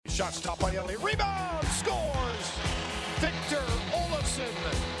Shot stopped by Elliott. Rebound! Scores! Victor Olofsson.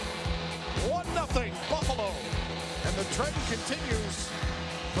 1-0 Buffalo. And the trend continues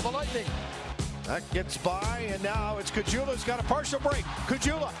for the Lightning. That gets by, and now it's Caggiula's got a partial break.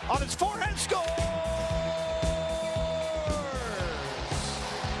 Caggiula on his forehand, scores!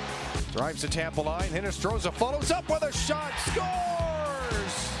 Drives the Tampa line. Hinnis throws a follows up with a shot. Scores!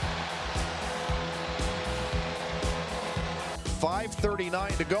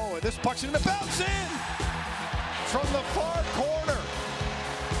 5:39 to go, and this puck's going to bounce in from the far corner.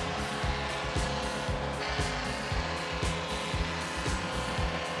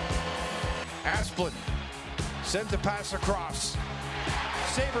 Asplund sends a pass across.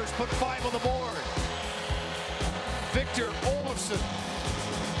 Sabres put 5 on the board. Victor Olofsson,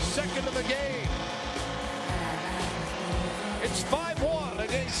 second of the game. It's 5-1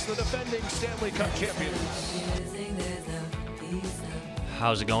 against the defending Stanley Cup champions.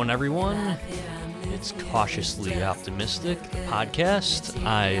 How's it going, everyone? It's Cautiously Optimistic podcast.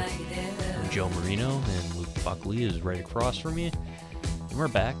 I am Joe Marino, and Luke Buckley is right across from me. And we're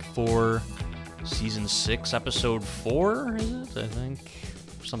back for Season 6, Episode 4, is it? I think.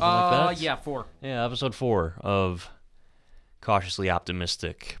 Something like that? Yeah, 4. Yeah, Episode 4 of Cautiously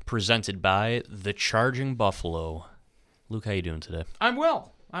Optimistic, presented by The Charging Buffalo. Luke, how you doing today? I'm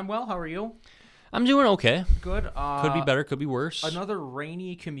well. How are you? I'm doing okay. Good. Could be better, could be worse. Another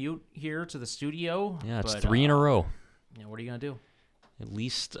rainy commute here to the studio. Yeah, it's but, 3 in a row. Yeah, what are you going to do? At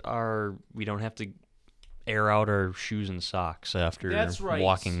least we don't have to air out our shoes and socks after That's right.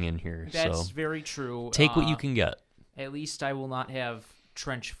 walking in here. That's so very true. take what you can get. At least I will not have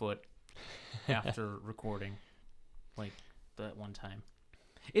trench foot after recording like that one time.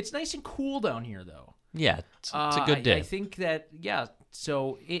 It's nice and cool down here, though. Yeah, it's a good day. I think that,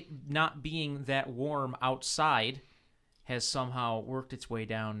 so it not being that warm outside has somehow worked its way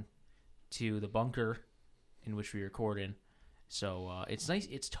down to the bunker in which we record in. So it's nice.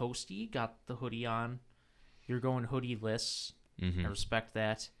 It's toasty. Got the hoodie on. You're going hoodie-less. Mm-hmm. I respect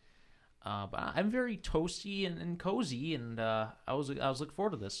that. But I'm very toasty and cozy, and I was looking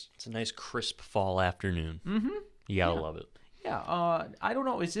forward to this. It's a nice crisp fall afternoon. Mm-hmm. You gotta love it. Yeah. I don't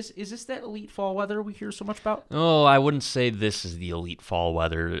know. Is this that elite fall weather we hear so much about? Oh, I wouldn't say this is the elite fall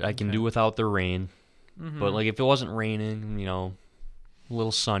weather. I can do without the rain. Mm-hmm. But like if it wasn't raining, a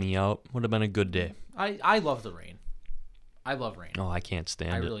little sunny out, would have been a good day. I love the rain. I love rain. Oh, I can't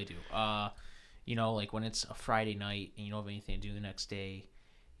stand it. I really do. Like when it's a Friday night and you don't have anything to do the next day,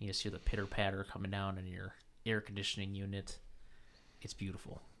 you just hear the pitter patter coming down in your air conditioning unit. It's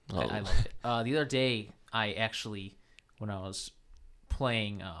beautiful. Oh. I love it. The other day, I actually, when I was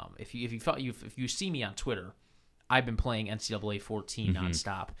playing, if you see me on Twitter, I've been playing NCAA 14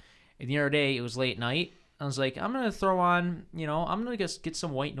 nonstop. And the other day, it was late night. I was like, I'm gonna throw on, I'm gonna just get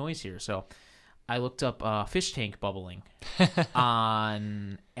some white noise here. So I looked up Fish Tank Bubbling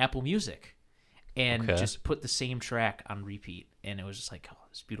on Apple Music. And just put the same track on repeat, and it was just like, oh,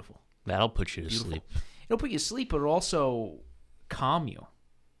 it's beautiful. That'll put you to sleep. It'll put you to sleep, but it'll also calm you.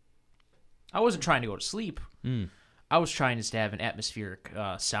 I wasn't trying to go to sleep. I was trying just to have an atmospheric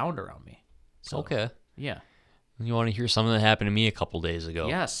sound around me. So, Okay. Yeah. You want to hear something that happened to me a couple days ago?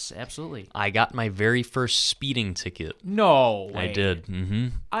 Yes, absolutely. I got my very first speeding ticket. No way. I did. Mm-hmm.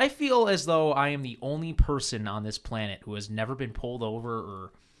 I feel as though I am the only person on this planet who has never been pulled over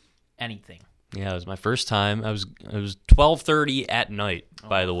or anything. Yeah, it was my first time. It was 12:30 at night,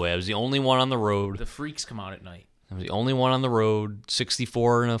 by the way. I was the only one on the road. The freaks come out at night. I was the only one on the road,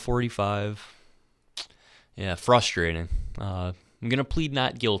 64 and a 45. Yeah, frustrating. I'm going to plead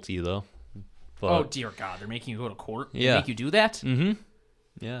not guilty, though. But, oh, dear God. They're making you go to court? Yeah. They make you do that? Mm-hmm.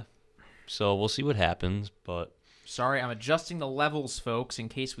 Yeah. So we'll see what happens, but... Sorry, I'm adjusting the levels, folks, in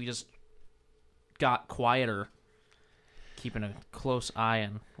case we just got quieter. Keeping a close eye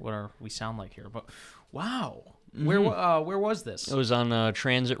on what we sound like here. But, wow. Where was this? It was on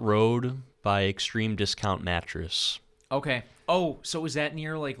Transit Road by Extreme Discount Mattress. Okay. Oh, so was that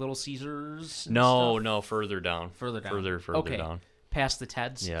near, like, Little Caesars? No, further down. Further down. Further okay. down. Past the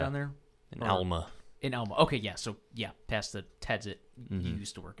Teds down there? In Alma. In Alma. Okay, yeah. So, yeah, past the Teds that you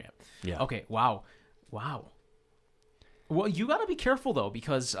used to work at. Yeah. Okay, wow. Well, you got to be careful, though,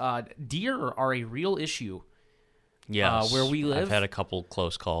 because deer are a real issue. Yes, where we live. I've had a couple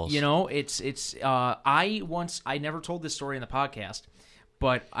close calls. I never told this story in the podcast,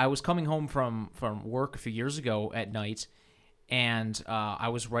 but I was coming home from work a few years ago at night, and I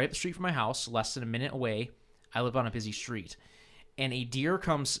was right up the street from my house, less than a minute away. I live on a busy street, and a deer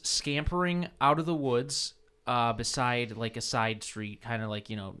comes scampering out of the woods beside like a side street, kind of like,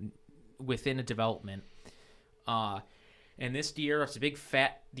 within a development. And this deer, it's a big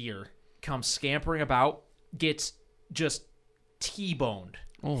fat deer, comes scampering about, gets just T-boned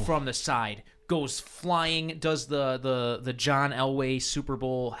from the side, goes flying, does the John Elway Super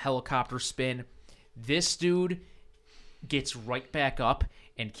Bowl helicopter spin. This dude gets right back up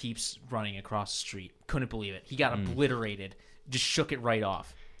and keeps running across the street. Couldn't believe it. He got obliterated. Just shook it right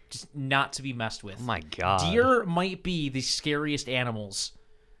off. Just not to be messed with. Oh my God. Deer might be the scariest animals.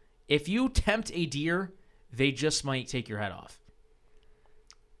 If you tempt a deer, they just might take your head off.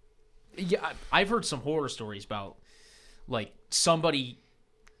 Yeah, I've heard some horror stories about like somebody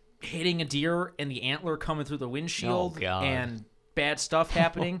hitting a deer and the antler coming through the windshield God. and bad stuff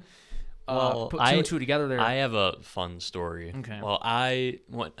happening. Well, Put two and two together there. I have a fun story. Okay. Well, I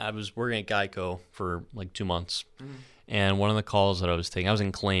was working at Geico for like 2 months, and one of the calls that I was taking, I was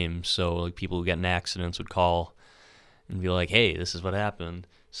in claims, so like people who get in accidents would call and be like, "Hey, this is what happened."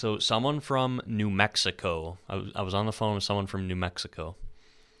 So someone from New Mexico, I was on the phone with someone from New Mexico,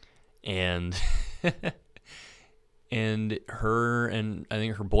 and and her and I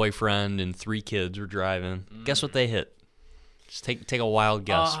think her boyfriend and 3 kids were driving. Guess what they hit? Just take a wild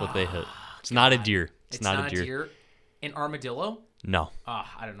guess what they hit. It's not a deer. It's not a deer. An armadillo? No.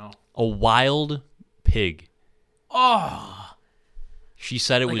 I don't know. A wild pig. Oh, She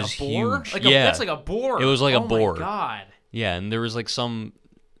said it like was a boar? huge. Like yeah. That's like a boar. It was like a boar. Oh, my God. Yeah, and there was like some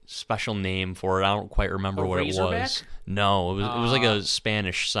special name for it. I don't quite remember what it razorback? was. No, it was like a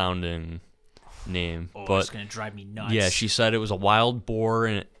Spanish sounding name. Oh, but it's going to drive me nuts. yeah, she said it was a wild boar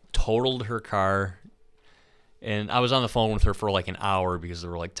and it totaled her car. And I was on the phone with her for like an hour because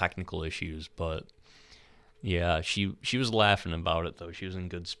there were like technical issues, but yeah, she was laughing about it though. She was in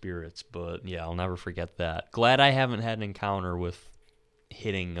good spirits, but yeah, I'll never forget that. Glad I haven't had an encounter with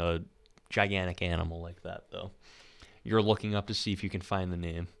hitting a gigantic animal like that though. You're looking up to see if you can find the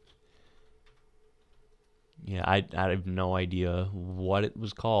name. Yeah, I have no idea what it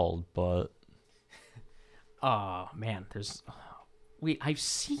was called, but Oh, man, there's wait, I've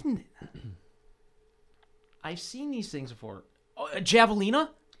seen these things before. Oh, a javelina?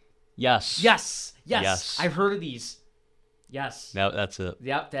 yes. Yes. I've heard of these. Yes. That's it.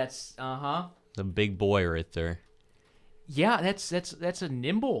 Yep, that's The big boy right there. Yeah, that's a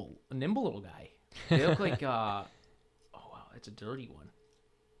nimble little guy. They look like oh wow, that's a dirty one.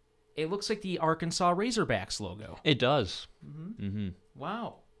 It looks like the Arkansas Razorbacks logo. It does.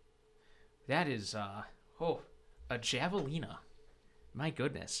 Wow. That is a javelina. My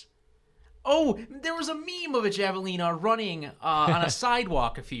goodness. Oh, there was a meme of a javelina running on a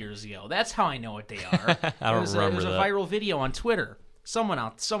sidewalk a few years ago. That's how I know what they are. I don't remember It was a that. viral video on Twitter. Someone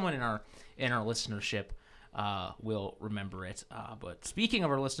in our listenership will remember it. But speaking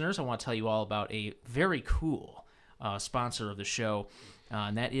of our listeners, I want to tell you all about a very cool sponsor of the show,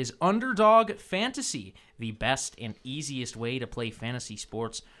 and that is Underdog Fantasy, the best and easiest way to play fantasy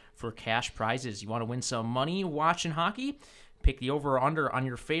sports for cash prizes. You want to win some money watching hockey? Pick the over or under on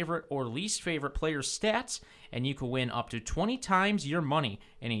your favorite or least favorite player's stats, and you can win up to 20 times your money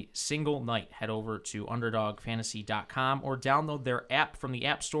in a single night. Head over to UnderdogFantasy.com or download their app from the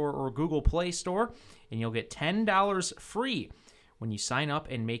App Store or Google Play Store, and you'll get $10 free when you sign up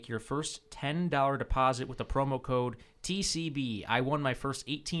and make your first $10 deposit with the promo code TCB. I won my first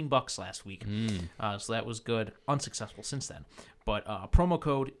 $18 last week, so that was good. Unsuccessful since then, but promo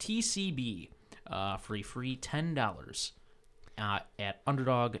code TCB for a free $10. At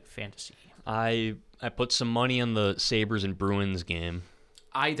Underdog Fantasy. I put some money on the Sabres and Bruins game.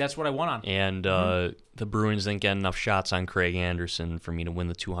 That's what I won on. And the Bruins didn't get enough shots on Craig Anderson for me to win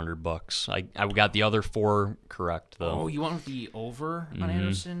the $200. I got the other 4 correct though. Oh, you went with the over on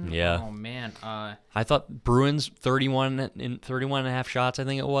Anderson? Yeah. Oh man. I thought Bruins 31 and a half shots. I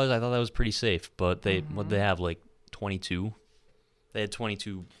think it was. I thought that was pretty safe. But what they have like 22. They had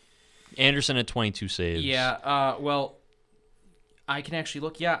 22. Anderson had 22 saves. Yeah. Well, I can actually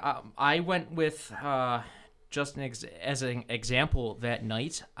look. Yeah. I went with just as an example that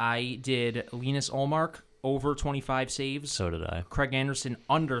night. I did Linus Ullmark over 25 saves. So did I. Craig Anderson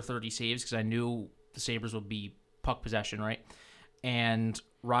under 30 saves because I knew the Sabres would be puck possession, right? And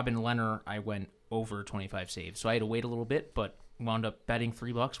Robin Lehner, I went over 25 saves. So I had to wait a little bit, but wound up betting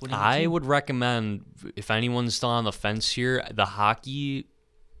 $3 winning. I would recommend, if anyone's still on the fence here, the hockey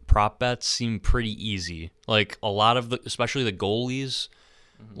prop bets seem pretty easy. Like a lot of especially the goalies,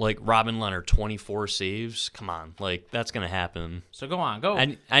 like Robin Lehner, 24 saves. Come on, like that's gonna happen. So go on, go.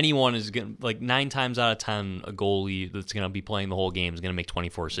 And anyone is gonna, like 9 times out of 10, a goalie that's gonna be playing the whole game is gonna make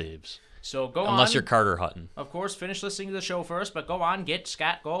 24 saves. So go on. Unless you're Carter Hutton. Of course, finish listening to the show first, but go on, get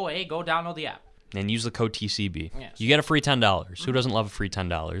Scott, go away, go download the app. And use the code TCB. Yes. You get a free $10. Who doesn't love a free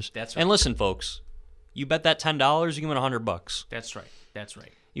 $10? That's right. And listen, folks, You bet that $10, you can win $100. That's right. That's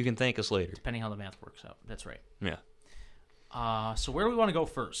right. You can thank us later. Depending how the math works out. That's right. Yeah. So where do we want to go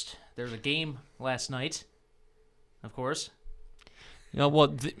first? There's a game last night, of course.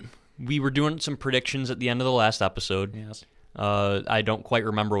 We were doing some predictions at the end of the last episode. Yes. I don't quite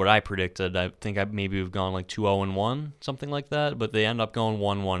remember what I predicted. I think maybe we've gone like 2-0-1, something like that. But they end up going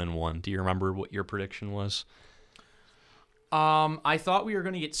 1-1-1. Do you remember what your prediction was? I thought we were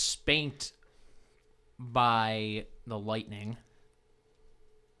going to get spanked by the Lightning.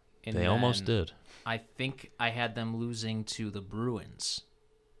 And They almost did. I think I had them losing to the Bruins.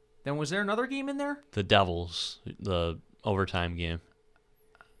 Then was there another game in there? The Devils, the overtime game.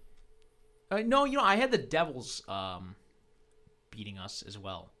 No, I had the Devils beating us as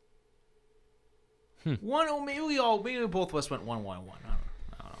well. Maybe we both of us went 1-1-1.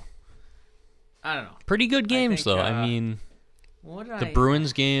 I don't know. Pretty good games, think, though. I mean, the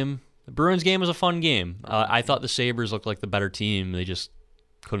Bruins game. The Bruins game was a fun game. I thought the Sabres looked like the better team. They just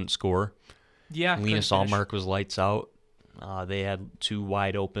couldn't score. Yeah, Linus Ullmark was lights out. They had 2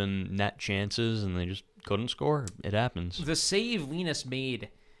 wide open net chances, and they just couldn't score. It happens. The save Linus made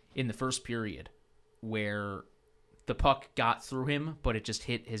in the first period, where the puck got through him, but it just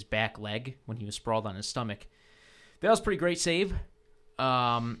hit his back leg when he was sprawled on his stomach. That was a pretty great save.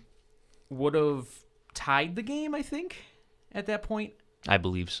 Would have tied the game, I think, at that point. I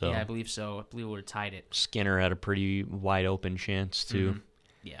believe so. Yeah, I believe so. I believe it would have tied it. Skinner had a pretty wide open chance, too. Mm-hmm.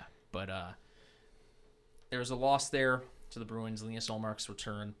 Yeah, but there was a loss there to the Bruins, Linus Ullmark's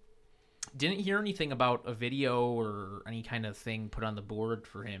return. Didn't hear anything about a video or any kind of thing put on the board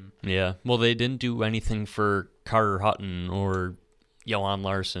for him. Yeah, well, they didn't do anything for Carter Hutton or Johan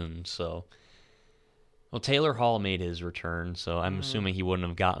Larsson, so... Well, Taylor Hall made his return, so I'm assuming he wouldn't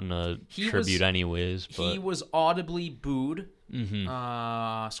have gotten a tribute anyways. But he was audibly booed,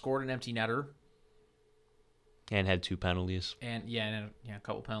 mm-hmm. Scored an empty netter. And had 2 penalties. And a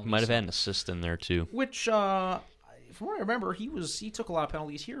couple penalties. Might have had an assist in there, too. Which, from what I remember, he took a lot of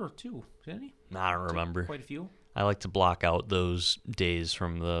penalties here, too, didn't he? I don't remember. Quite a few. I like to block out those days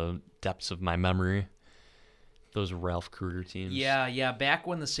from the depths of my memory. Those Ralph Kruger teams. Yeah, back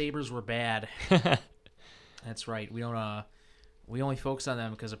when the Sabres were bad. That's right. We only focus on them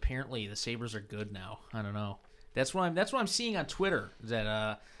because apparently the Sabres are good now. I don't know. That's what I'm seeing on Twitter,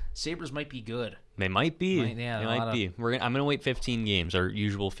 that Sabres might be good. They might be. They might be. I'm gonna wait 15 games, our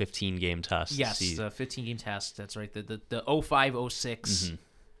usual 15 game test. Yes, the 15 game test. That's right. The 05-06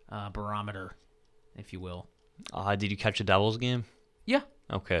 barometer, if you will. Did you catch a Devils game? Yeah.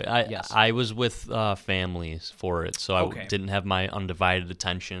 Okay. Yes. I was with families for it, so I didn't have my undivided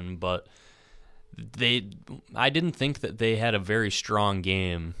attention, but I didn't think that they had a very strong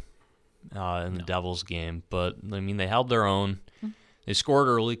game in the Devils game, but I mean they held their own. They scored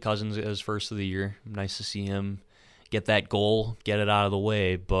early. Cousins as first of the year. Nice to see him get that goal, get it out of the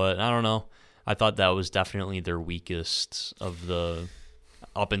way. But I don't know. I thought that was definitely their weakest of the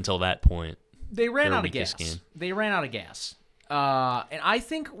up until that point. They ran out of gas. They ran out of gas. And I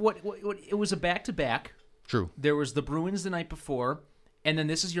think what it was a back-to-back. True. There was the Bruins the night before, and then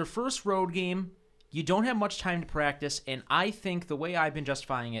this is your first road game. You don't have much time to practice, and I think the way I've been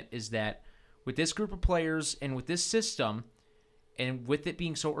justifying it is that with this group of players and with this system, and with it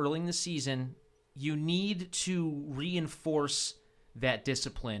being so early in the season, you need to reinforce that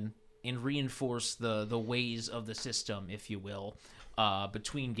discipline and reinforce the ways of the system, if you will,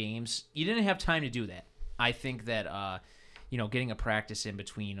 between games. You didn't have time to do that. I think that getting a practice in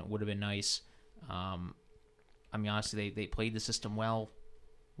between would have been nice. I mean, honestly, they played the system well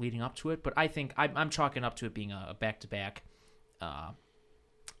leading up to it, but I think I'm chalking up to it being a back-to-back, a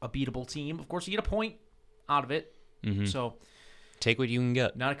beatable team. Of course, you get a point out of it, so take what you can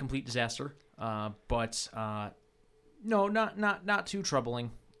get. Not a complete disaster, but no, not too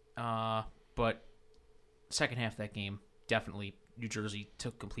troubling. But second half of that game, definitely New Jersey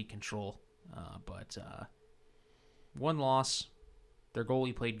took complete control. But one loss. Their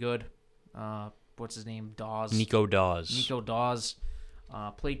goalie played good. What's his name? Dawes. Nico Dawes.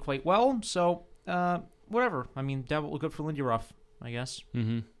 Played quite well. So whatever. I mean, Devil good for Lindy Ruff, I guess.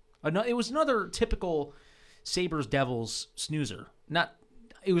 Mm-hmm. It was another typical Sabres Devils snoozer.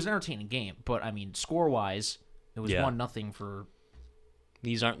 It was an entertaining game, but I mean, score wise, it was 1-0 for.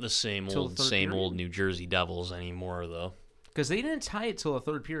 These aren't the same old New Jersey Devils anymore, though. Because they didn't tie it till the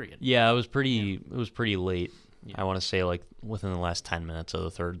third period. Yeah, it was pretty. It was pretty late. Yeah. I want to say like within the last 10 minutes of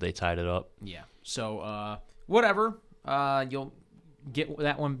the third, they tied it up. Yeah. So whatever. You'll get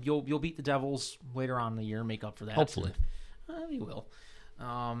that one. You'll beat the Devils later on in the year. Make up for that. Hopefully, you will.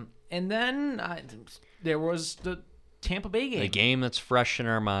 And then there was Tampa Bay game. The game that's fresh in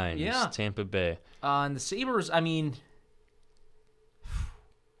our minds. Yeah. Tampa Bay. And the Sabres, I mean,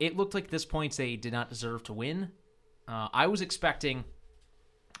 it looked like at this point they did not deserve to win. I was expecting,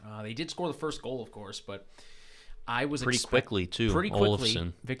 they did score the first goal, of course, but I was pretty quickly, too. Pretty quickly.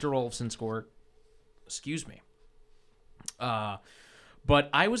 Olofsson. Victor Olofsson scored. Excuse me. But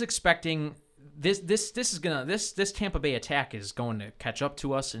I was expecting this Tampa Bay attack is going to catch up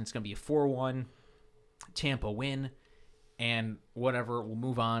to us, and it's going to be a 4-1 Tampa win, and whatever, we'll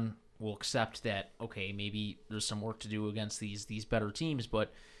move on. We'll accept that, okay, maybe there's some work to do against these better teams,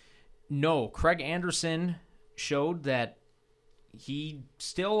 but no, Craig Anderson showed that he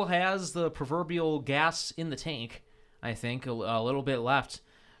still has the proverbial gas in the tank. I think a little bit left.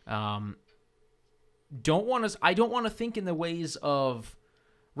 I don't want to think in the ways of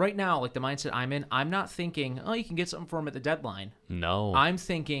right now, like the mindset I'm in. I'm not thinking, oh, you can get something for him at the deadline. No, I'm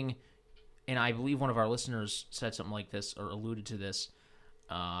thinking, and I believe one of our listeners said something like this or alluded to this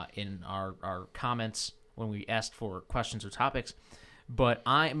in our comments when we asked for questions or topics. But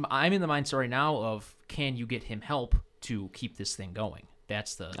I'm in the mindset right now of, can you get him help to keep this thing going?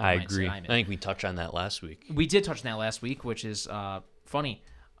 That's the I mindset agree. I'm in. I think we touched on that last week. We did touch on that last week, which is funny.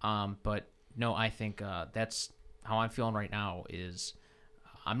 But no, I think that's how I'm feeling right now is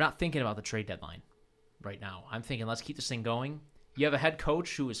I'm not thinking about the trade deadline right now. I'm thinking, let's keep this thing going. You have a head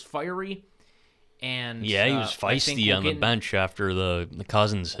coach who is fiery. And yeah, he was feisty on the bench after the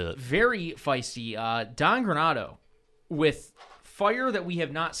Cousins hit. Very feisty. Don Granato with fire that we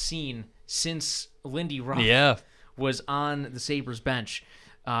have not seen since Lindy Ruff was on the Sabres bench.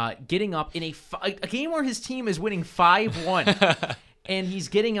 Getting up in a game where his team is winning 5-1, and he's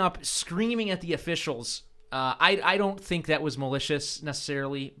getting up screaming at the officials. I don't think that was malicious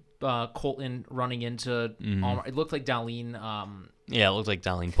necessarily. Colton running into it looked like Dahlin. Yeah, it looked like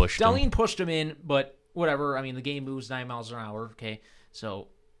Dahlin pushed him. Dahlin pushed him in, but whatever. I mean, the game moves 9 miles an hour, okay? So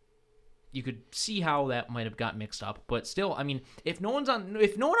you could see how that might have got mixed up. But still, I mean, if no one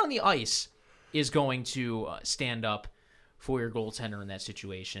on the ice is going to stand up for your goaltender in that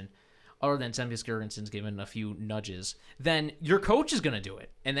situation, other than Semvis Girgensons given a few nudges, then your coach is going to do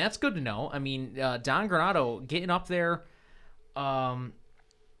it. And that's good to know. I mean, Don Granato getting up there,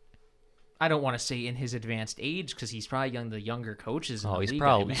 I don't want to say in his advanced age because he's probably the younger coaches. In the he's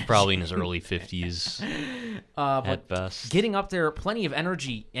league, he's probably in his early 50s at best. Getting up there, plenty of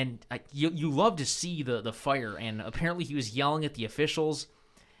energy, and you love to see the fire. And apparently, he was yelling at the officials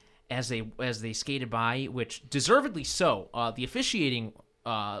as they skated by, which deservedly so. The officiating,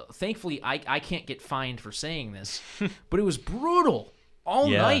 thankfully, I can't get fined for saying this, but it was brutal all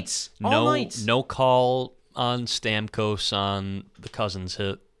night. No call on Stamkos on the Cousins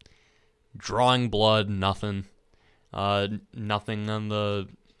hit. Drawing blood, nothing. Nothing on the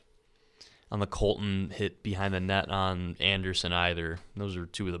Colton hit behind the net on Anderson either. Those are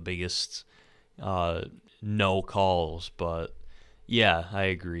two of the biggest no calls. But yeah, I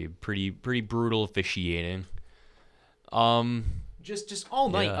agree. Pretty brutal officiating. Just all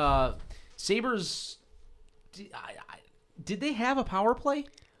night. Yeah. Sabres. Did they have a power play?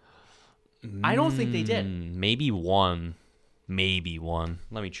 I don't think they did. Maybe one. Let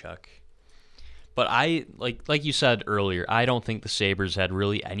me check. But I like you said earlier, I don't think the Sabres had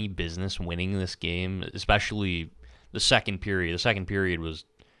really any business winning this game, especially the second period. The second period was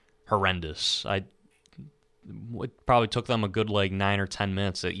horrendous. It probably took them a good 9 or 10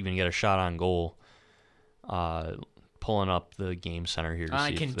 minutes to even get a shot on goal. Pulling up the game center here to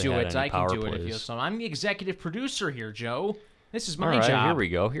see if they had any power plays. If you have some. I'm the executive producer here, Joe. This is my All right, job.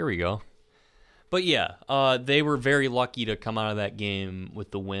 Here we go. But yeah, they were very lucky to come out of that game with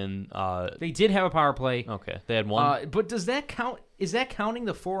the win. They did have a power play. Okay, they had one. But does that count? Is that counting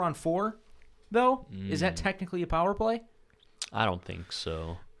the 4-on-4, though? Is that technically a power play? I don't think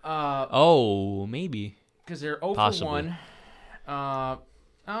so. Maybe. Because they're 0 for 1. I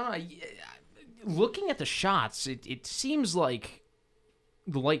don't know. Looking at the shots, it seems like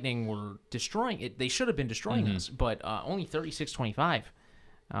the Lightning were destroying it. They should have been destroying us, but only 36-25.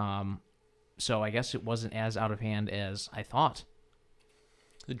 So I guess it wasn't as out of hand as I thought.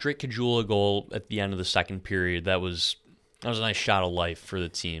 The Drake Caggiula goal at the end of the second period, that was a nice shot of life for the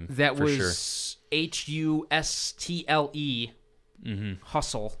team. That for was sure. HUSTLE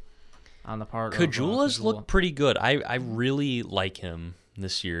hustle on the part Caggiula's of looked pretty good. I really like him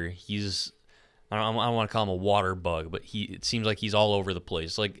this year. He's I don't want to call him a water bug, but it seems like he's all over the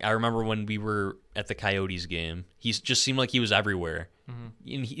place. Like I remember when we were at the Coyotes game, he just seemed like he was everywhere.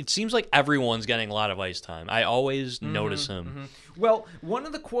 And it seems like everyone's getting a lot of ice time. I always notice him. Well, one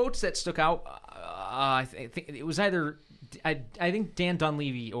of the quotes that stuck out, I think it was either I think Dan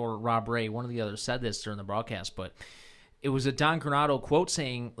Dunleavy or Rob Ray, one of the others said this during the broadcast, but it was a Don Granato quote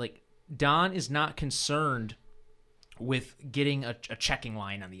saying, like, Don is not concerned with getting a checking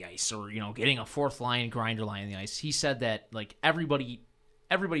line on the ice or, getting a fourth line grinder line on the ice. He said that, like, everybody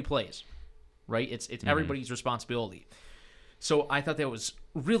plays, right? It's everybody's responsibility. So I thought that was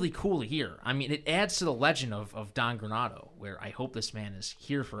really cool to hear. I mean, it adds to the legend of Don Granato, where I hope this man is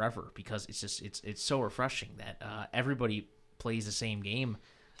here forever, because it's so refreshing that everybody plays the same game,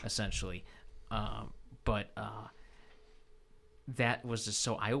 essentially. But that was just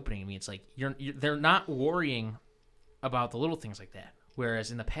so eye-opening to me. It's like they're not worrying about the little things like that, whereas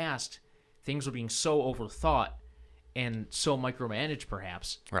in the past things were being so overthought and so micromanaged,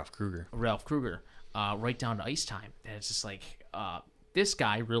 perhaps. Ralph Kruger, right down to ice time. That it's just like this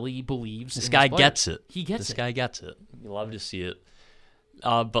guy really believes. This guy gets it. He gets it. This guy gets it. You love to see it.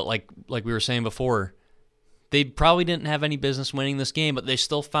 But like we were saying before, they probably didn't have any business winning this game, but they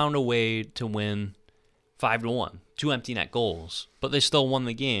still found a way to win 5-1, 2 empty net goals, but they still won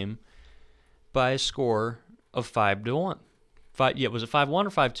the game by a score of 5-1. Was it 5-1 or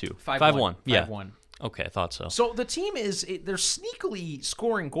 5-2? 5-1. Yeah. 5-1. Okay, I thought so. So the team they're sneakily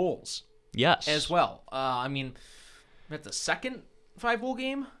scoring goals. Yes. As well. I mean, at the second 5-goal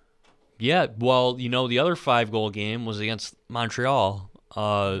game. Yeah. Well, the other 5-goal game was against Montreal.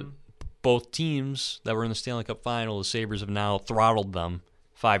 Both teams that were in the Stanley Cup Final, the Sabres have now throttled them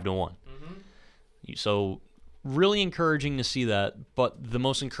 5-1. So really encouraging to see that. But the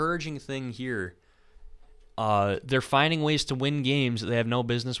most encouraging thing here, they're finding ways to win games that they have no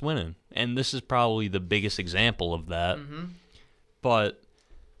business winning. And this is probably the biggest example of that. But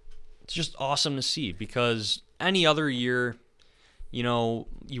it's just awesome to see, because any other year, you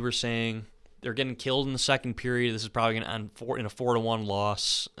were saying they're getting killed in the second period. This is probably going to end in a 4-1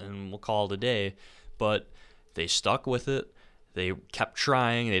 loss, and we'll call it a day. But they stuck with it. They kept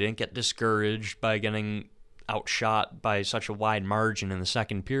trying. They didn't get discouraged by getting outshot by such a wide margin in the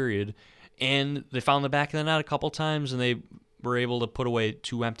second period. And they found the back of the net a couple times, and they were able to put away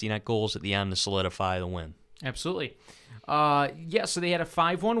 2 empty net goals at the end to solidify the win. Absolutely. So they had a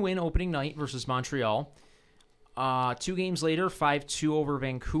 5-1 win opening night versus Montreal. 2 games later, 5-2 over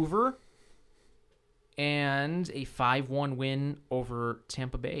Vancouver, and a 5-1 win over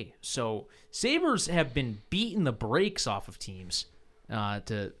Tampa Bay. So Sabres have been beating the brakes off of teams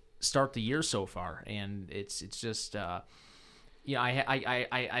to start the year so far, and it's just I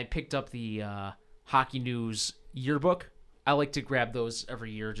picked up the Hockey News yearbook. I like to grab those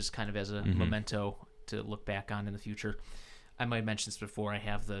every year, just kind of as a memento to look back on in the future. I might have mentioned this before. I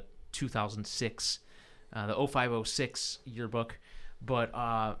have the 2006, the 0506 yearbook,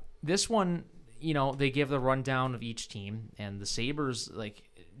 but this one, they give the rundown of each team, and the Sabres, like,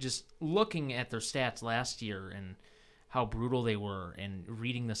 just looking at their stats last year and how brutal they were, and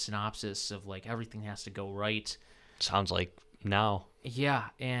reading the synopsis of, like, everything has to go right. Sounds like now. Yeah,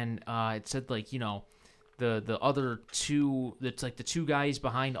 and it said, like, the other two, that's like the 2 guys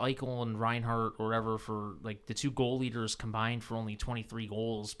behind Eichel and Reinhart or whatever, for like the 2 goal leaders combined for only 23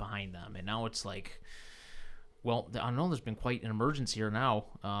 goals behind them. And now it's like, well, I know there's been quite an emergence here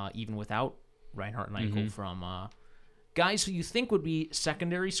now, even without Reinhart and Eichel, from guys who you think would be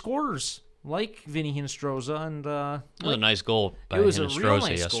secondary scorers, like Vinny Hinostroza. And it was a nice goal by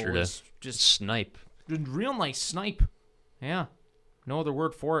Hinostroza yesterday. Nice, just snipe. Real nice snipe. Yeah. No other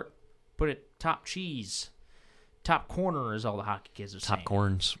word for it. Put it top cheese. Top corner is all the hockey kids are saying. Top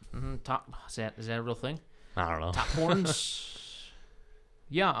corns. Top. Is that a real thing? I don't know. Top corns.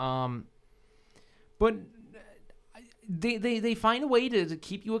 Yeah. But they find a way to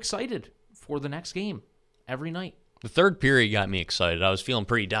keep you excited for the next game every night. The third period got me excited. I was feeling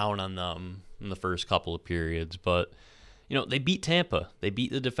pretty down on them in the first couple of periods, but they beat Tampa. They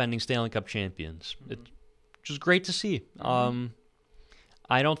beat the defending Stanley Cup champions. Which was great to see.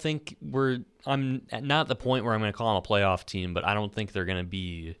 I don't think I'm not at the point where I'm going to call them a playoff team, but I don't think they're going to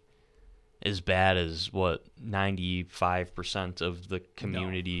be as bad as what 95% of the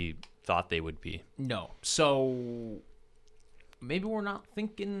community thought they would be. No. So maybe we're not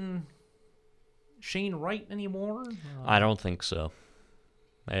thinking Shane Wright anymore? I don't think so.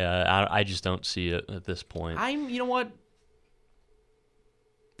 I just don't see it at this point. You know what?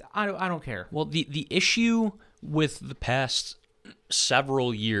 I don't care. Well, the issue with the past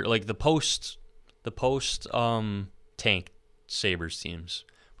several years, like the post tank Sabres teams,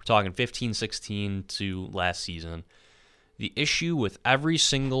 we're talking 15-16 to last season, the issue with every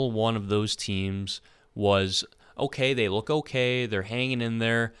single one of those teams was, okay, they look okay, they're hanging in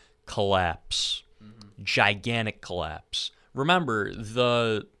there, collapse. Gigantic collapse. Remember,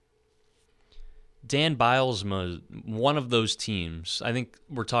 the Dan Bylsma, one of those teams, I think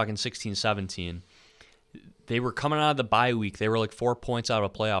we're talking 16-17, they were coming out of the bye week. They were like 4 points out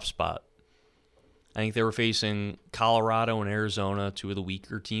of a playoff spot. I think they were facing Colorado and Arizona, two of the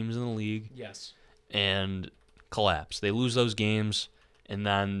weaker teams in the league. Yes. And collapse. They lose those games, and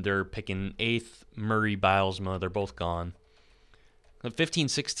then they're picking 8th, Murray, Bilesma. They're both gone. The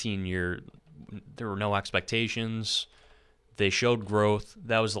 15-16 year, there were no expectations. They showed growth.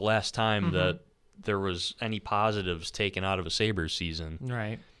 That was the last time that there was any positives taken out of a Sabres season.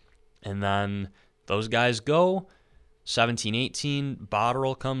 Right. And then those guys go. 17-18,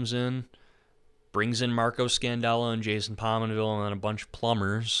 Botterill comes in, brings in Marco Scandella and Jason Pominville and then a bunch of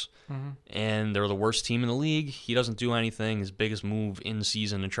plumbers. And they're the worst team in the league. He doesn't do anything. His biggest move in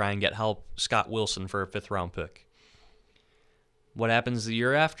season to try and get help, Scott Wilson for a 5th-round pick. What happens the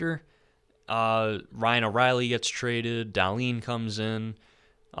year after? Ryan O'Reilly gets traded. Dahlin comes in.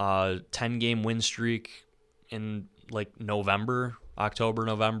 10-game win streak in like October,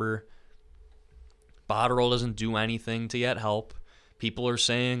 November. Botterill doesn't do anything to get help. People are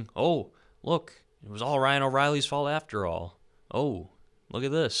saying, oh, look, it was all Ryan O'Reilly's fault after all. Oh, look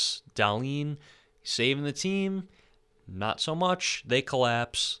at this. Dahlin saving the team. Not so much. They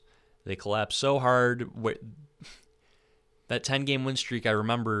collapse. They collapse so hard. That 10-game win streak, I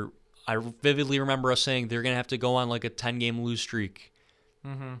vividly remember us saying they're going to have to go on like a 10-game lose streak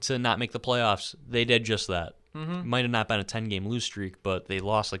to not make the playoffs. They did just that. It might have not been a 10-game lose streak, but they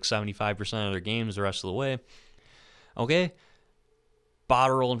lost like 75% of their games the rest of the way. Okay.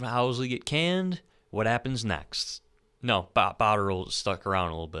 Botterill and Housley get canned. What happens next? No, Botterill stuck around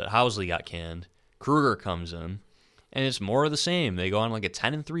a little bit. Housley got canned. Kruger comes in. And it's more of the same. They go on like a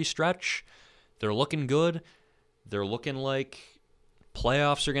 10-3 stretch. They're looking good. They're looking like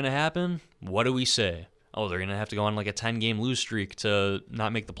playoffs are going to happen. What do we say? Oh, they're going to have to go on like a 10-game lose streak to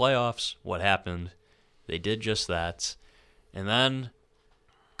not make the playoffs. What happened? They did just that. And then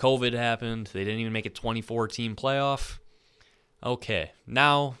COVID happened. They didn't even make a 24-team playoff. Okay,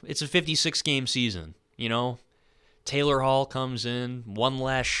 now it's a 56-game season, you know? Taylor Hall comes in, one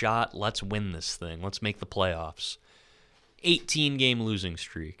last shot, let's win this thing. Let's make the playoffs. 18-game losing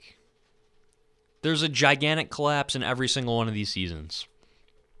streak. There's a gigantic collapse in every single one of these seasons.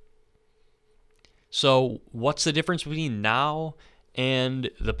 So what's the difference between now and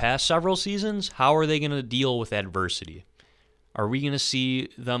the past several seasons? How are they going to deal with adversity? Are we going to see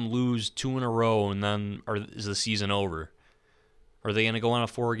them lose 2 in a row and then is the season over? Are they going to go on a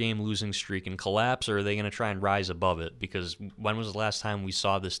 4-game losing streak and collapse, or are they going to try and rise above it? Because when was the last time we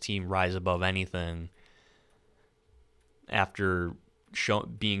saw this team rise above anything after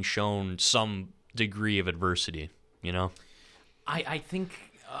being shown some degree of adversity, you know? I think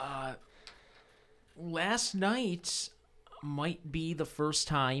last night might be the first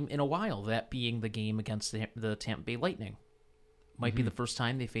time in a while, that being the game against the Tampa Bay Lightning. Might be the first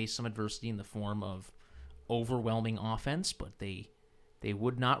time they faced some adversity in the form of overwhelming offense, but they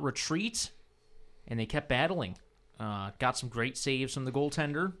would not retreat, and they kept battling. Got some great saves from the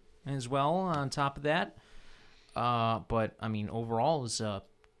goaltender as well on top of that. But, I mean, overall, it was a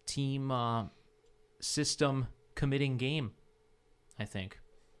team system committing game, I think,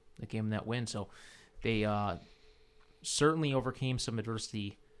 the game that win. So they certainly overcame some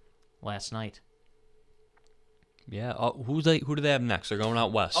adversity last night. Yeah. Who do they have next? They're going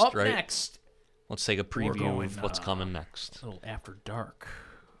out west, Up right? next, Let's take a preview of what's coming next. a little After Dark.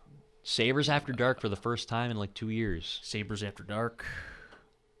 Sabres After Dark for the first time in like 2 years. Sabres After Dark.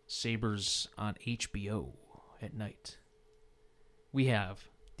 Sabres on HBO at night. We have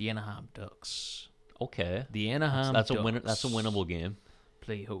the Anaheim Ducks. Okay. The Anaheim That's Ducks a winner. That's a winnable game.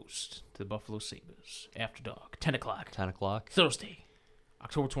 play host to the Buffalo Sabres. After Dark, 10 o'clock. 10 o'clock. Thursday,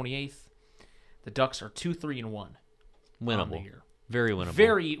 October 28th. The Ducks are 2-3-1. On the Winnable. year. Very winnable.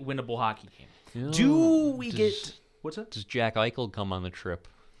 Very winnable hockey game. You know, Do we get... What's up? Does Jack Eichel come on the trip?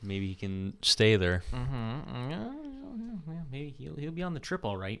 Maybe he can stay there. Yeah, maybe he'll be on the trip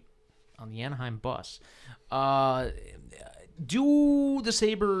all right, on the Anaheim bus. Do the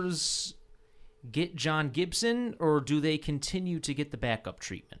Sabres get John Gibson, or do they continue to get the backup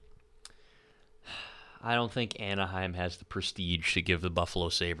treatment? I don't think Anaheim has the prestige to give the Buffalo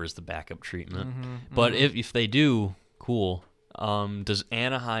Sabres the backup treatment. But if they do, cool. Does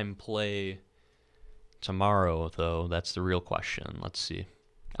Anaheim play tomorrow, though? That's the real question. Let's see.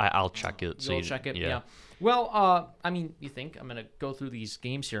 I'll check it. You'll check it? Yeah. Well, I mean, you think? I'm going to go through these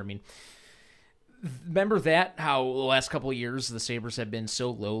games here. I mean, remember how the last couple of years the Sabres have been so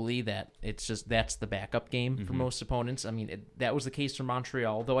lowly that that's the backup game for most opponents. I mean, that was the case for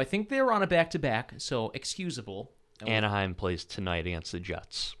Montreal, though I think they were on a back-to-back, so excusable. Anaheim plays tonight against the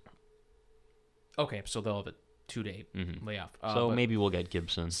Jets. Okay, so they'll have a 2-day layoff. So But maybe we'll get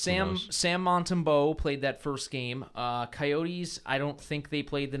Gibson. Who knows? Sam Montembeau played that first game. Coyotes, I don't think they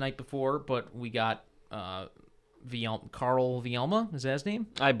played the night before, but we got Carl Vielma. Is that his name?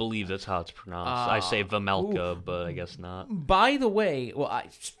 I believe that's how it's pronounced. I say Vamelka, but I guess not. By the way, well,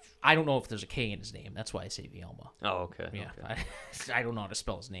 I don't know if there's a K in his name. That's why I say Vielma. Oh, okay. Yeah, Okay. I don't know how to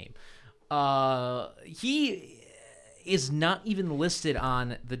spell his name. He is not even listed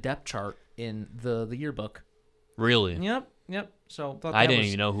on the depth chart in the yearbook. Really? Yep. So I didn't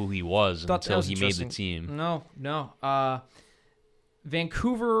even know who he was thought that until was he made the interesting. team. No.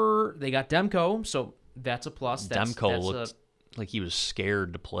 Vancouver, they got Demko, so that's a plus. Demko looked like he was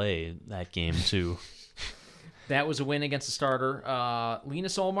scared to play that game too. That was a win against the starter.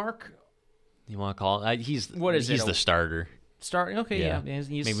 Linus Ullmark. You want to call it? He's What is it? He's the starter. Starting, okay, yeah. He's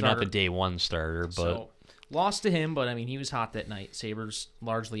Maybe starter. not the day one starter, but So, lost to him, but I mean, he was hot that night. Sabres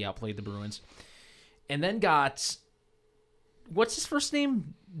largely outplayed the Bruins. And then got, what's his first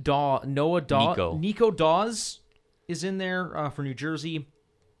name? Noah Dawes. Nico Dawes is in there for New Jersey.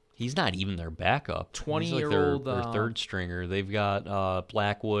 he's not even their backup. 20-year-old their third stringer. They've got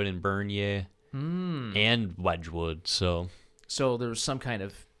Blackwood and Bernier and Wedgwood. So there's some kind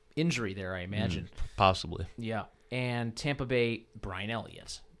of injury there, I imagine. possibly. Yeah. And Tampa Bay, Brian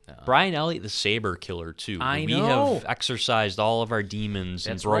Elliott. Brian Elliott, the Saber killer, too. I We know. have exercised all of our demons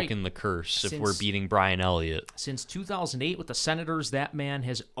That's and broken right. the curse if Since- we're beating Brian Elliott. Since 2008 with the Senators, that man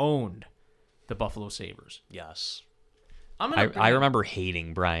has owned the Buffalo Sabres. Yes. I I remember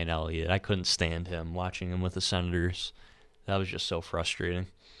hating Brian Elliott. I couldn't stand him, watching him with the Senators. That was just so frustrating.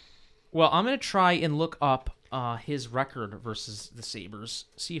 Well, I'm going to try and look up his record versus the Sabres,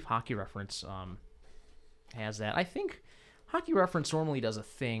 see if Hockey Reference has that. I think Hockey Reference normally does a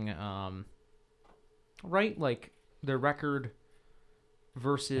thing, right? Like their record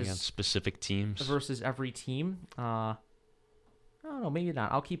versus Against specific teams. every team. I don't know, maybe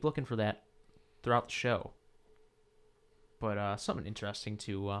not. I'll keep looking for that throughout the show. But something interesting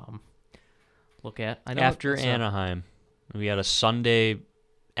to look at. I know After it's, Anaheim, we had a Sunday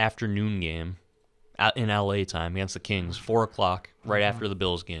afternoon game in LA time against the Kings, 4 o'clock, right after the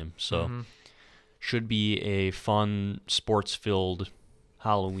Bills game. So should be a fun, sports-filled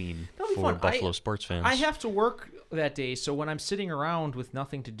Halloween That'll be for fun. Buffalo sports fans. I have to work that day, so when I'm sitting around with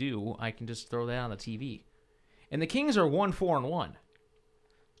nothing to do, I can just throw that on the TV. And the Kings are 1-4-1.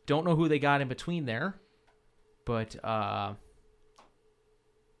 Don't know who they got in between there, but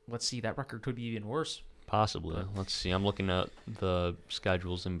let's see. That record could be even worse. Possibly. Let's see. I'm looking at the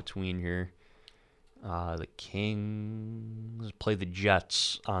schedules in between here. The Kings play the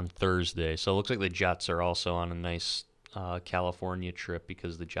Jets on Thursday. So it looks like the Jets are also on a nice California trip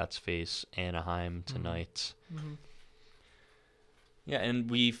because the Jets face Anaheim tonight. Yeah, and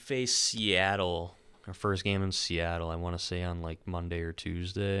we face Seattle. Our first game in Seattle, I want to say on like Monday or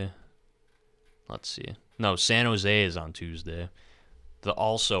Tuesday. Let's see. No, San Jose is on Tuesday. The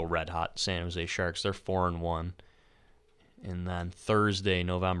also red-hot San Jose Sharks, they're 4-1. And then Thursday,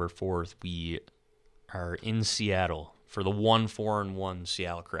 November 4th, we are in Seattle for the 1-4-1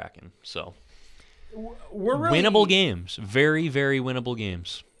 Seattle Kraken. So, We're really, winnable games. Very, very winnable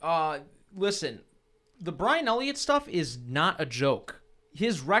games. Listen, the Brian Elliott stuff is not a joke.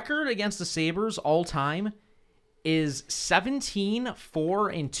 His record against the Sabres all time is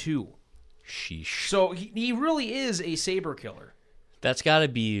 17-4-2. Sheesh. So he really is a Sabre killer. That's got to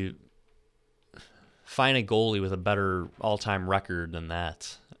be... Find a goalie with a better all-time record than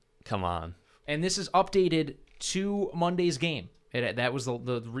that. Come on. And this is updated to Monday's game. That was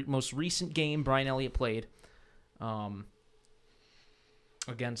the most recent game Brian Elliott played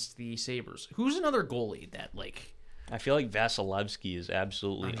against the Sabres. Who's another goalie that, like... I feel like Vasilevsky is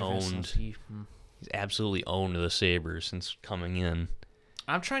absolutely owned. He's absolutely owned the Sabres since coming in.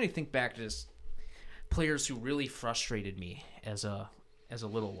 I'm trying to think back to just players who really frustrated me as a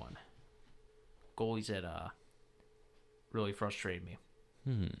little one. Goalies that really frustrated me.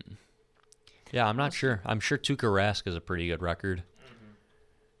 Yeah, I'm not sure. I'm sure Tuukka Rask has a pretty good record.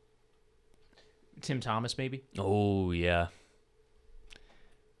 Tim Thomas, maybe? Oh, yeah.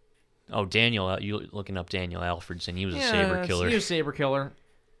 Oh, you looking up Daniel Alfredson. He was a Sabre killer. He was a Sabre killer.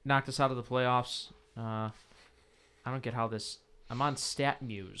 Knocked us out of the playoffs. I don't get how this... I'm on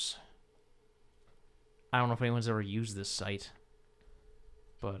StatMuse. I don't know if anyone's ever used this site.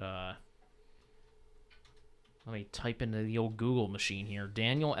 But, let me type into the old Google machine here.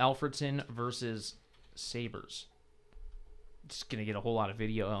 Daniel Alfredson versus Sabres. Just going to get a whole lot of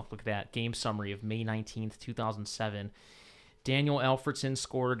video. Oh, look at that. Game summary of May 19th, 2007. Daniel Alfredson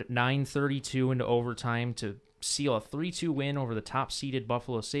scored 9:32 into overtime to seal a 3-2 win over the top-seeded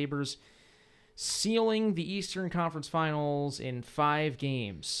Buffalo Sabres. sealing the Eastern Conference Finals in 5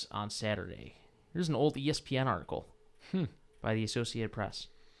 games on Saturday. Here's an old ESPN article by the Associated Press.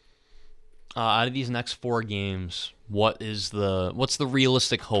 Out of these next 4 games, what's the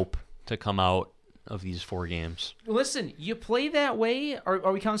realistic hope to come out of these 4 games? Listen, you play that way.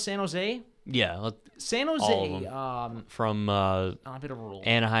 Are we counting San Jose? Yeah, San all Jose. of them. From A bit of a roll.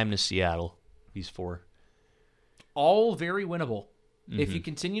 Anaheim to Seattle, these 4. All very winnable. If you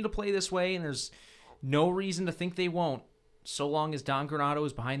continue to play this way, and there's no reason to think they won't, so long as Don Granato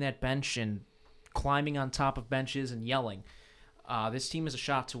is behind that bench and climbing on top of benches and yelling, this team has a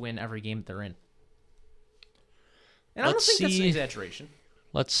shot to win every game that they're in. And I don't think that's an exaggeration.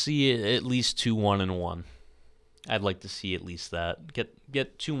 Let's see at least 2-1-1. I'd like to see at least that.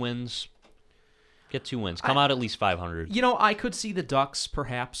 Get 2 wins. Get 2 wins. Come out at least 500. You know, I could see the Ducks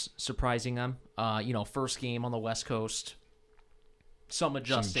perhaps surprising them. First game on the West Coast. Some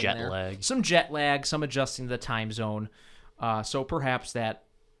adjusting jet there. lag. Some jet lag, some adjusting to the time zone. So perhaps that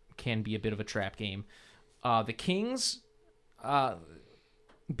can be a bit of a trap game. The Kings,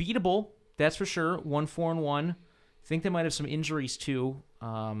 beatable, that's for sure. 1-4-1. I think they might have some injuries too.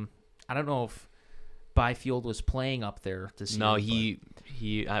 I don't know if Byfield was playing up there this year. No, he's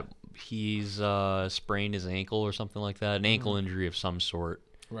sprained his ankle or something like that. An ankle injury of some sort.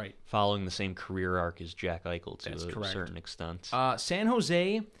 Right. Following the same career arc as Jack Eichel to That's a correct. certain extent. San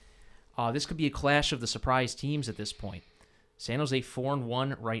Jose, this could be a clash of the surprise teams at this point. San Jose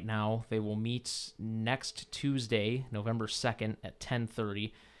 4-1 right now. They will meet next Tuesday, November 2nd at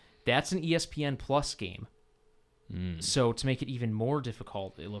 10:30. That's an ESPN Plus game. So to make it even more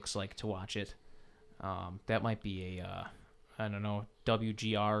difficult, it looks like, to watch it, that might be a,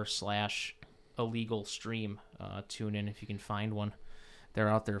 WGR/illegal stream. Tune in if you can find one. They're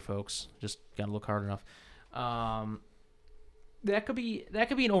out there, folks. Just gotta look hard enough. That could be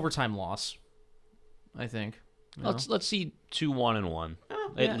an overtime loss, I think. Let's see 2-1-1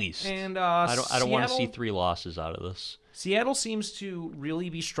 at least. And I don't want to see 3 losses out of this. Seattle seems to really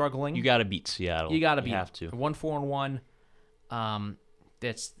be struggling. You got to beat Seattle. You have to. 1-4-1.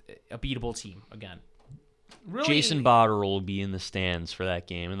 That's a beatable team again. Really, Jason Botterill will be in the stands for that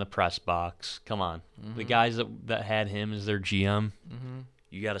game in the press box. Come on, the guys that had him as their GM.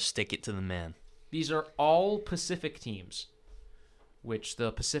 You got to stick it to the man. These are all Pacific teams, which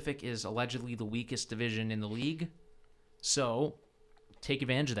the Pacific is allegedly the weakest division in the league. So take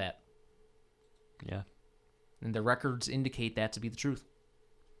advantage of that. Yeah. And the records indicate that to be the truth.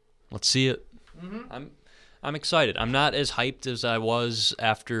 Let's see it. I'm excited. I'm not as hyped as I was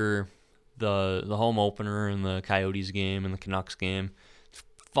after the home opener and the Coyotes game and the Canucks game.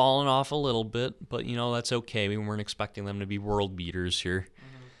 Fallen off a little bit, but that's okay. We weren't expecting them to be world beaters here.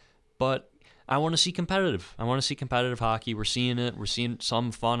 But I want to see competitive. I want to see competitive hockey. We're seeing it. We're seeing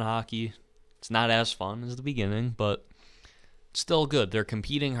some fun hockey. It's not as fun as the beginning, but it's still good. They're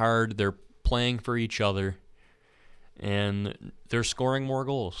competing hard. They're playing for each other. And they're scoring more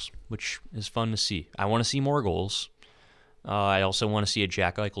goals, which is fun to see. I want to see more goals. I also want to see a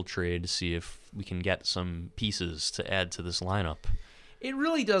Jack Eichel trade to see if we can get some pieces to add to this lineup. It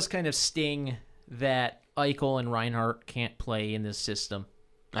really does kind of sting that Eichel and Reinhart can't play in this system.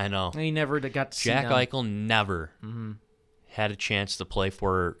 I know. He never got to see Jack them. Eichel never had a chance to play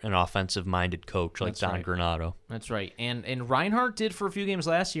for an offensive-minded coach like That's Don right. Granato. That's right. And Reinhart did for a few games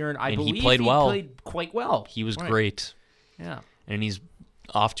last year, and I believe he played well. Played quite well. He was Right. great. Yeah. And he's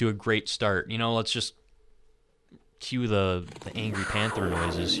off to a great start. Let's just cue the angry Panther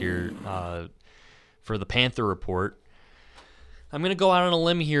noises here for the Panther Report. I'm going to go out on a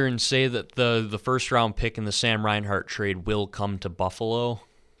limb here and say that the first-round pick in the Sam Reinhart trade will come to Buffalo.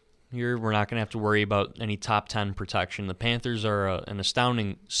 Here, we're not going to have to worry about any top 10 protection. The Panthers are an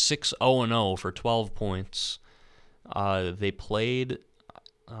astounding 6-0-0 for 12 points. They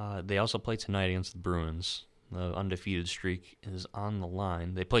also play tonight against the Bruins. The undefeated streak is on the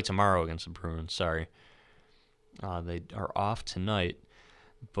line. They play tomorrow against the Bruins, sorry. They are off tonight.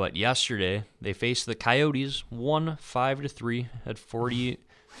 But yesterday, they faced the Coyotes, won 5-3, had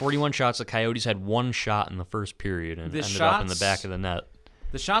 41 shots. The Coyotes had 1 shot in the first period and ended up in the back of the net.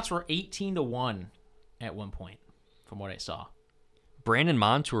 The shots were 18-1 at one point, from what I saw. Brandon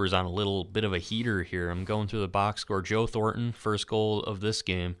Montour is on a little bit of a heater here. I'm going through the box score. Joe Thornton, first goal of this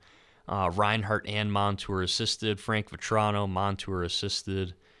game. Reinhart and Montour assisted. Frank Vetrano, Montour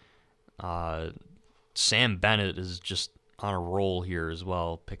assisted. Sam Bennett is just on a roll here as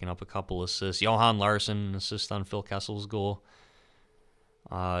well, picking up a couple assists. Johan Larsson assist on Phil Kessel's goal.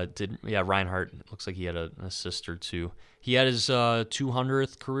 Reinhart looks like he had an assist or two. He had his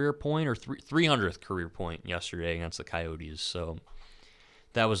 200th career point or 300th career point yesterday against the Coyotes. So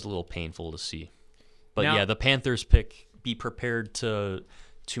that was a little painful to see. But Now- yeah, the Panthers pick, be prepared to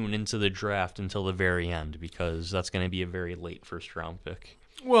tune into the draft until the very end because that's going to be a very late first-round pick.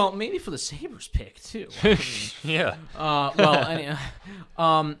 Well, maybe for the Sabres pick, too. I mean, Yeah.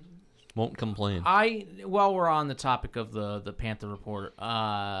 Won't complain. While we're on the topic of the Panther report,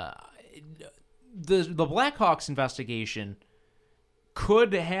 the Blackhawks investigation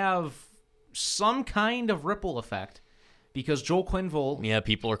could have some kind of ripple effect because Joel Quenneville, Yeah,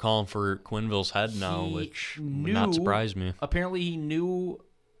 people are calling for Quenneville's head now, He which would not surprise me. apparently he knew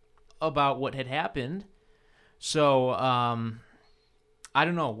about what had happened. So, I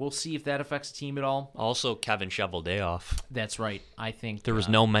don't know. We'll see if that affects the team at all. Also, Kevin Cheveldayoff. That's right. I think There was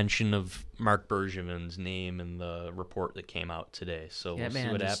no mention of Mark Bergevin's name in the report that came out today, so Yeah, we'll see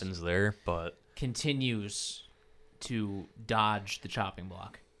man, what just- happens there. But continues to dodge the chopping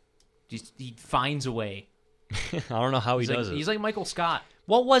block. He finds a way. I don't know how he does it. He's like Michael Scott.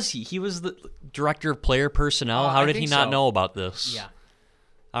 What was he? He was the director of player personnel. How I did he think not so. know about this? Yeah.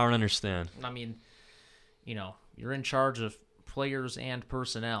 I don't understand. I mean, you're in charge of players and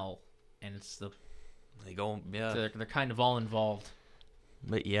personnel, and it's They go, yeah. they're kind of all involved.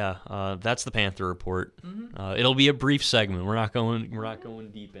 But yeah, that's the Panther report. Mm-hmm. It'll be a brief segment. We're not going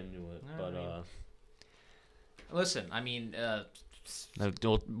deep into it. But Listen, I mean,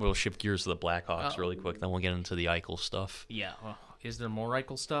 we'll shift gears to the Blackhawks really quick. Then we'll get into the Eichel stuff. yeah. Is there more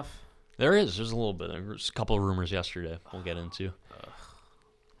Eichel stuff? There's a little bit. There's a couple of rumors yesterday. We'll get into.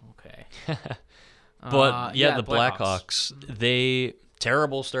 Okay. But the Blackhawks, they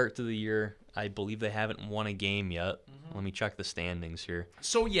terrible start to the year. I believe they haven't won a game yet. Let me check the standings here.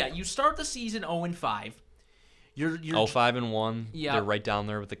 So yeah, you start the season 0-5. You're 5-1. Yeah. They're right down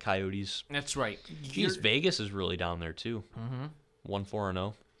there with the Coyotes. That's right. Geez, Vegas is really down there too.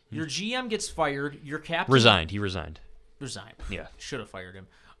 1-4-0. Your GM gets fired. Your captain Resigned. He resigned. Resigned. Yeah. Should have fired him.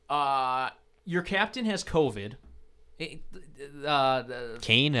 Your captain has COVID.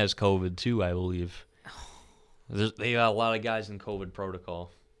 Kane has COVID too, I believe. They got a lot of guys in COVID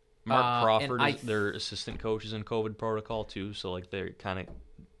protocol. Mark Crawford, their assistant coach, is in COVID protocol too. So like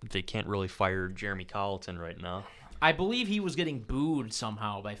they can't really fire Jeremy Colleton right now. I believe he was getting booed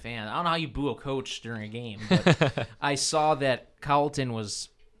somehow by fans. I don't know how you boo a coach during a game, but I saw that Colleton was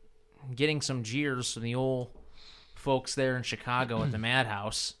getting some jeers from the old folks there in Chicago at the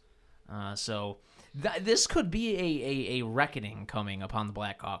Madhouse. So this could be a reckoning coming upon the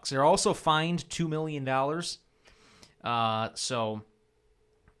Blackhawks. They're also fined $2 million. So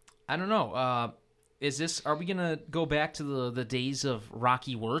I don't know. Are we gonna go back to the days of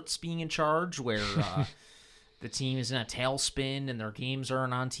Rocky Wirtz being in charge, where the team is in a tailspin and their games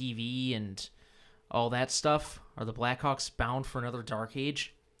aren't on TV and all that stuff? Are the Blackhawks bound for another dark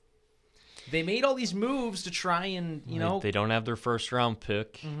age? They made all these moves to try and They don't have their first round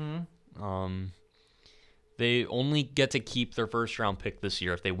pick. They only get to keep their first round pick this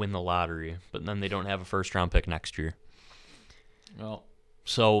year if they win the lottery, but then they don't have a first round pick next year. Well,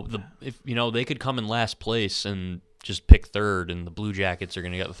 so if they could come in last place and just pick third, and the Blue Jackets are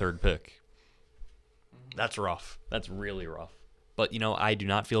going to get the third pick. That's rough. That's really rough. But I do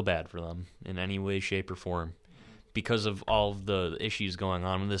not feel bad for them in any way, shape, or form because of all of the issues going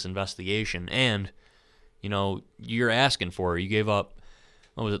on with this investigation. And you're asking for it. You gave up,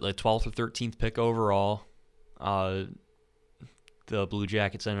 what was it, like 12th or 13th pick overall. The Blue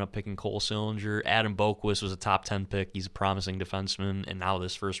Jackets ended up picking Cole Sillinger. Adam Boquist was a top 10 pick. He's a promising defenseman, and now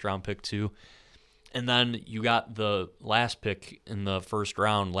this first round pick too. And then you got the last pick in the first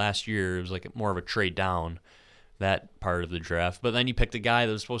round last year. It was like more of a trade down, that part of the draft. But then you picked a guy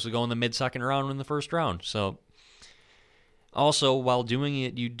that was supposed to go in the mid-second round in the first round. So also, while doing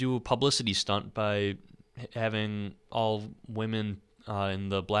it, you do a publicity stunt by having all women in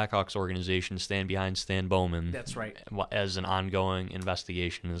the Blackhawks organization stand behind Stan Bowman. that's right. As an ongoing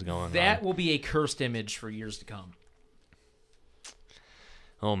investigation is going on. That will be a cursed image for years to come.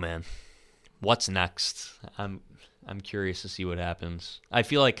 Oh man, what's next? I'm curious to see what happens. I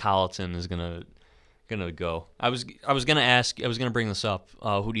feel like Colleton is gonna go. I was gonna bring this up.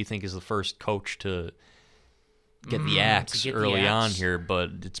 Who do you think is the first coach to get the axe early on here?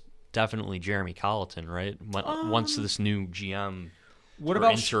 But it's definitely Jeremy Colleton, right? Once this new GM. What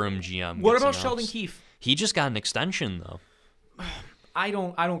about interim GM? What gets about announced. Sheldon Keefe? He just got an extension though. I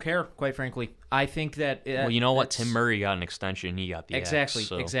don't care, quite frankly. I think that Well, you know what? Tim Murray got an extension. He got the exactly, axe,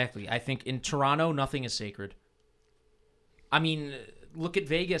 so. exactly. I think in Toronto, nothing is sacred. I mean, look at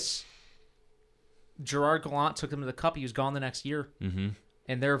Vegas. Gerard Gallant took them to the Cup. He was gone the next year, and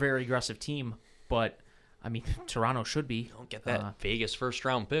they're a very aggressive team. But I mean, Toronto should be. Don't get that Vegas first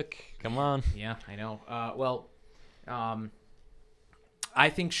round pick. Come on. Yeah, I know. I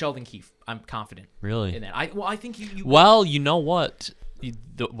think Sheldon Keefe. I'm confident Really? in that. I think you. Well, you know what?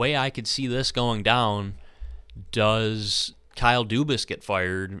 The way I could see this going down, does Kyle Dubas get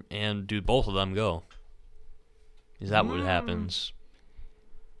fired, and do both of them go? Is that what happens?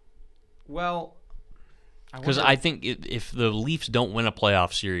 Well, because I think if the Leafs don't win a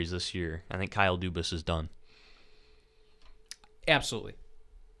playoff series this year, I think Kyle Dubas is done. Absolutely.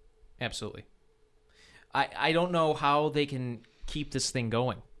 I don't know how they can keep this thing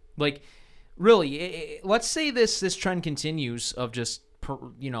going. Like, really, let's say this trend continues of just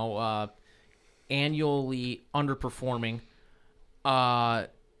annually underperforming.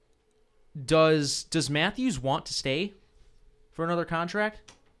 Does Matthews want to stay for another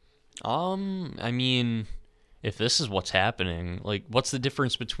contract? I mean, if this is what's happening, like, what's the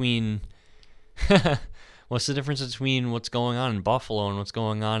difference between what's going on in Buffalo and what's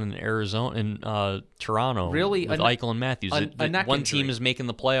going on in Arizona and Toronto? Really, with Eichel and Matthews, a neck one injury. team is making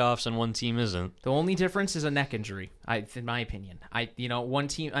the playoffs and one team isn't. The only difference is a neck injury, in my opinion. One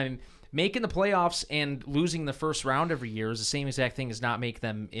team. I mean, making the playoffs and losing the first round every year is the same exact thing as not make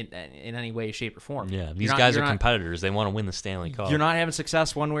them in any way, shape, or form. Yeah, these guys are competitors. They want to win the Stanley Cup. You're not having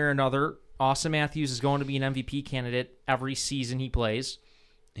success one way or another. Austin Matthews is going to be an MVP candidate every season he plays.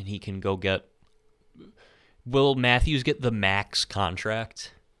 And he can go get... Will Matthews get the max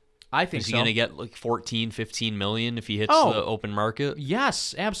contract? I think so. Is he going to get like 14, 15 million if he hits the open market?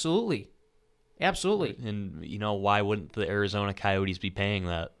 Yes, absolutely. Absolutely. And, why wouldn't the Arizona Coyotes be paying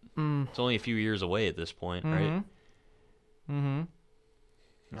that? It's only a few years away at this point, right? Mm-hmm.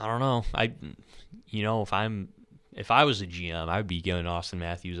 I don't know. If I was a GM, I'd be giving Austin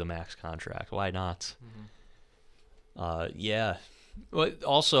Matthews a max contract. Why not? Mm-hmm. Yeah. But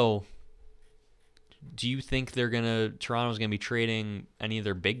also, do you think Toronto's gonna be trading any of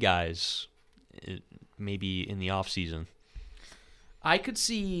their big guys, maybe in the offseason? I could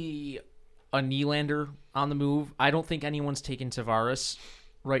see a Nylander on the move. I don't think anyone's taking Tavares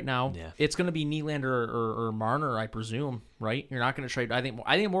right now. Yeah. It's going to be Nylander or Marner, I presume, right? You're not going to trade. I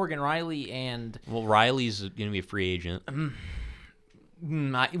think Morgan Riley and... Well, Riley's going to be a free agent.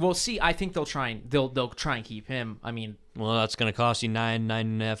 Well, see, I think they'll try and keep him. I mean... Well, that's going to cost you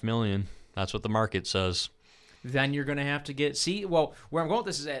 $9.5 million. That's what the market says. Then you're going to have to get... See, well, where I'm going with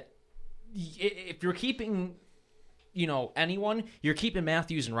this is that if you're keeping, anyone, you're keeping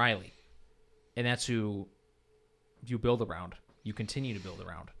Matthews and Riley. And that's who you build around. You continue to build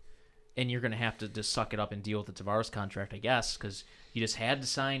around. And you're going to have to just suck it up and deal with the Tavares contract, I guess, because you just had to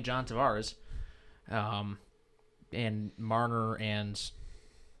sign John Tavares. And Marner and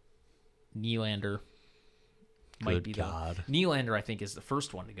Nylander might be Nylander, I think, is the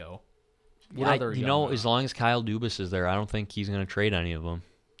first one to go. As long as Kyle Dubas is there, I don't think he's going to trade any of them.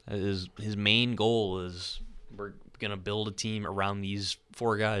 His main goal is we're going to build a team around these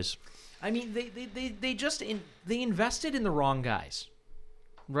four guys. I mean, they invested in the wrong guys,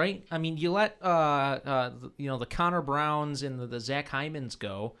 right? I mean, you let the Connor Browns and the Zach Hymans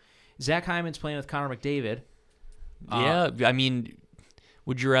go. Zach Hyman's playing with Connor McDavid. Yeah, I mean,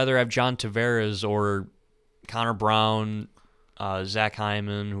 would you rather have John Tavares or Connor Brown, Zach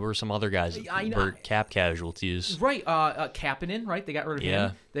Hyman? Who are some other guys that were cap casualties? Right, Kapanen, right? They got rid of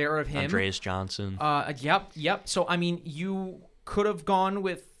him. They got rid of him. Andreas Johnson. Yep. So, I mean, you could have gone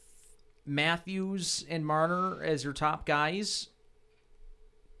with Matthews and Marner as your top guys.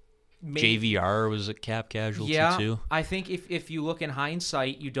 JVR was a cap casualty too. I think if you look in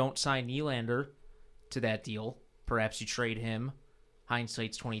hindsight, you don't sign Nylander to that deal. Perhaps you trade him.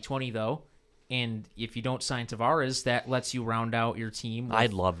 Hindsight's 20/20 though. And if you don't sign Tavares, that lets you round out your team.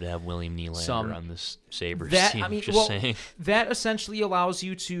 I'd love to have William Nylander on this Sabres team. Saying. That essentially allows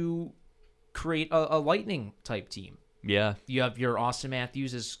you to create a Lightning type team. Yeah. You have your Austin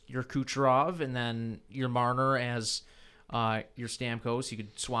Matthews as your Kucherov, and then your Marner as your Stamkos. You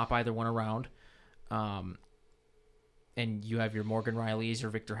could swap either one around. And you have your Morgan Riley as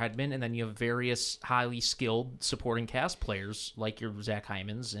your Victor Hedman, and then you have various highly skilled supporting cast players like your Zach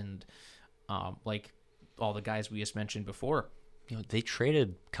Hymans and like all the guys we just mentioned before. They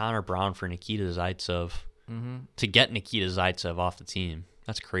traded Connor Brown for Nikita Zaitsev to get Nikita Zaitsev off the team.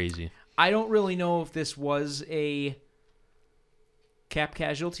 That's crazy. I don't really know if this was a cap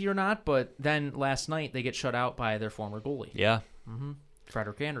casualty or not, but then last night they get shut out by their former goalie. Yeah.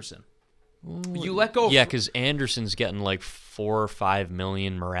 Frederik Andersen. You let go. Yeah, because Anderson's getting like $4 or $5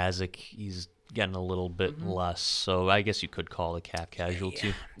 million. Mrazek, he's getting a little bit less. So I guess you could call it cap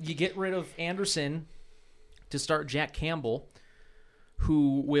casualty. You get rid of Anderson to start Jack Campbell,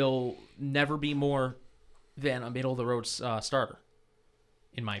 who will never be more than a middle of the road starter,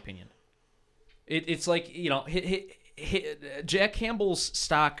 in my opinion. It's like, Jack Campbell's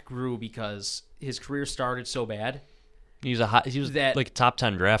stock grew because his career started so bad. He was like a top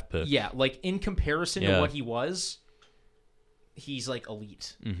 10 draft pick. Yeah, like in comparison to what he was, he's like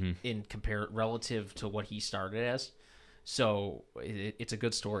elite in relative to what he started as. So it's a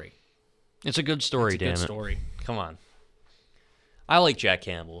good story. It's a good story, It's a good story. Come on. I like Jack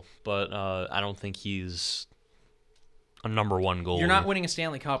Campbell, but I don't think he's a number one goalie. You're not winning a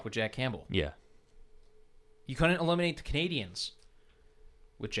Stanley Cup with Jack Campbell. Yeah. You couldn't eliminate the Canadiens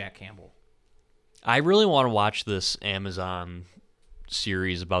with Jack Campbell. I really want to watch this Amazon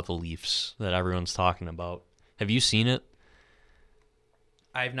series about the Leafs that everyone's talking about. Have you seen it?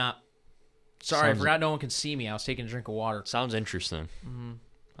 I have not. Sorry, I forgot no one can see me. I was taking a drink of water. Sounds interesting. Mm-hmm.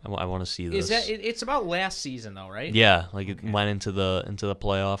 I want to see this. It's about last season though, right? Yeah, like it went into the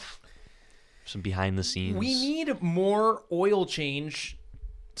playoff. Some behind the scenes. We need more oil change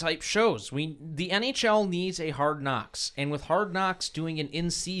type shows. The NHL needs a Hard Knocks, and with Hard Knocks doing an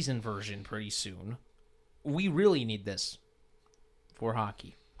in-season version pretty soon, we really need this for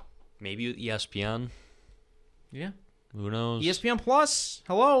hockey. Maybe with ESPN. Yeah. Who knows? ESPN Plus.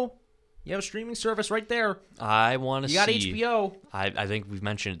 Hello. You have a streaming service right there. I want to see. You got HBO. I think we've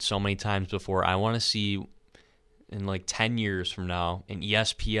mentioned it so many times before. I want to see in like 10 years from now an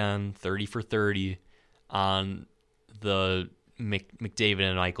ESPN 30 for 30 on the McDavid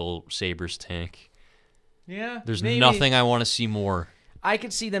and Eichel Sabres tank. Yeah. There's nothing I want to see more. I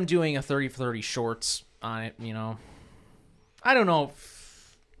could see them doing a 30 for 30 shorts on it, you know. I don't know.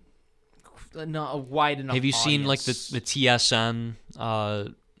 A wide enough Have you audience. seen like the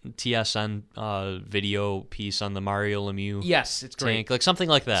TSN video piece on the Mario Lemieux Yes, it's great. tank? Like something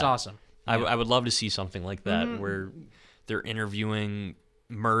like that. It's awesome. I would love to see something like that where they're interviewing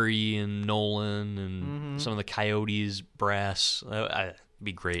Murray and Nolan and some of the Coyotes brass. That'd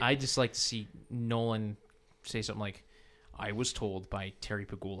be great. I just like to see Nolan say something like, I was told by Terry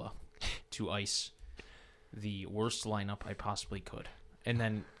Pegula to ice the worst lineup I possibly could. And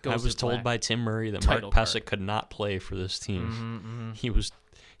then I was told by Tim Murray that Mark Pysyk could not play for this team.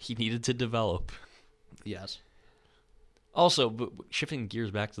 He needed to develop. Yes. Also, but shifting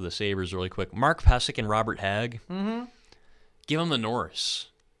gears back to the Sabres really quick, Mark Pysyk and Robert Hagg, give them the Norris.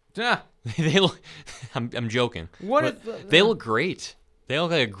 Yeah. They look. I'm joking. They look great. They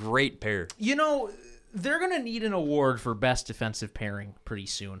look like a great pair. You know, they're gonna need an award for best defensive pairing pretty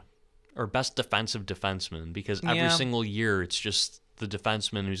soon, or best defensive defenseman, because every single year it's just the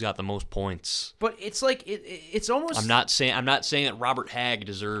defenseman who's got the most points. But it's like it's almost. I'm not saying that Robert Hagg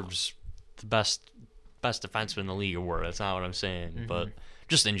deserves the best defenseman in the league award. That's not what I'm saying. But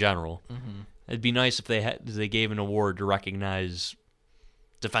just in general, it'd be nice if they gave an award to recognize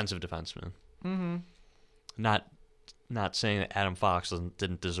defensive defensemen. Not saying that Adam Fox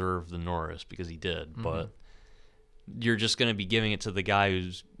didn't deserve the Norris, because he did, but you're just going to be giving it to the guy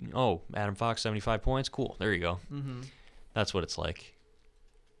who's, Adam Fox, 75 points? Cool, there you go. That's what it's like.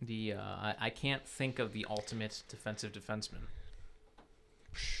 I can't think of the ultimate defensive defenseman.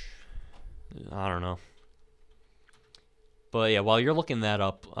 I don't know. But yeah, while you're looking that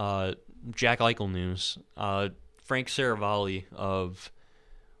up, Jack Eichel news. Frank Saravalli of...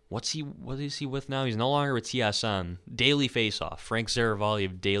 What is he with now? He's no longer with TSN. Daily Faceoff. Frank Saravalli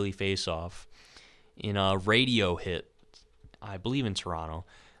of Daily Faceoff, in a radio hit, I believe in Toronto,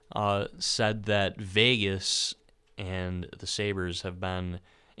 said that Vegas and the Sabres have been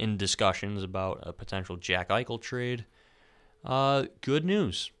in discussions about a potential Jack Eichel trade. Good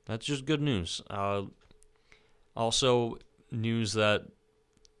news. That's just good news. Also, news that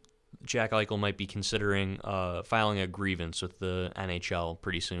Jack Eichel might be considering filing a grievance with the NHL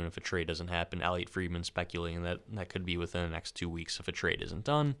pretty soon if a trade doesn't happen. Elliot Friedman speculating that could be within the next 2 weeks if a trade isn't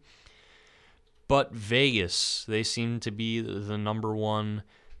done. But Vegas, they seem to be the number one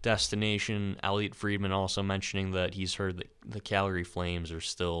destination. Elliot Friedman also mentioning that he's heard that the Calgary Flames are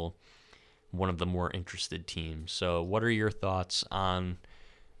still one of the more interested teams. So what are your thoughts on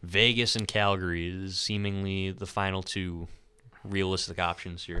Vegas and Calgary as seemingly the final two realistic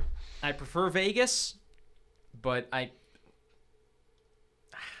options here? I prefer Vegas, but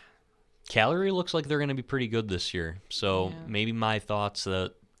Calgary looks like they're going to be pretty good this year. So maybe my thoughts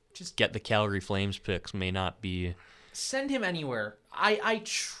that just get the Calgary Flames picks may not be... Send him anywhere. I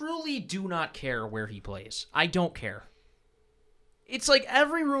truly do not care where he plays. I don't care. It's like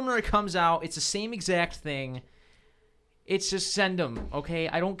every rumor that comes out, it's the same exact thing. It's just send him, okay?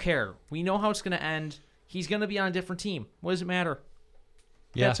 I don't care. We know how it's going to end. He's going to be on a different team. What does it matter?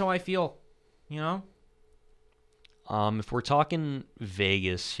 Yeah. That's how I feel, you know? If we're talking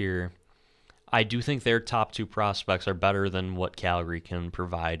Vegas here, I do think their top two prospects are better than what Calgary can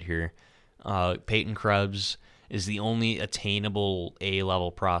provide here. Peyton Krebs is the only attainable A-level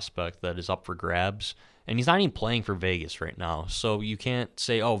prospect that is up for grabs. And he's not even playing for Vegas right now. So you can't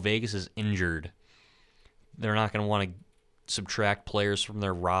say, oh, Vegas is injured. They're not going to want to subtract players from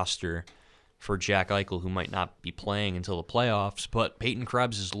their roster for Jack Eichel, who might not be playing until the playoffs. But Peyton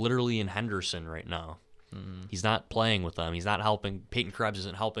Krebs is literally in Henderson right now. He's not playing with them. He's not helping. Peyton Krebs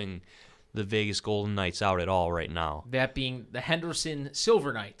isn't helping the Vegas Golden Knights out at all right now. That being the Henderson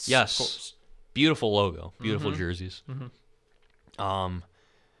Silver Knights. Yes. Of course. Beautiful logo. Beautiful jerseys.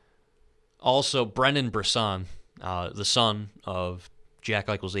 Also, Brendan Brisson, the son of Jack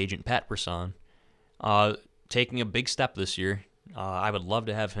Eichel's agent, Pat Brisson, taking a big step this year. I would love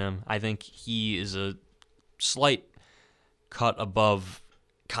to have him. I think he is a slight cut above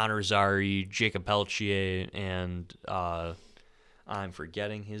Connor Zary, Jacob Pelletier, and I'm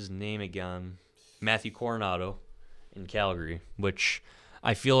forgetting his name again, Matthew Coronado in Calgary, which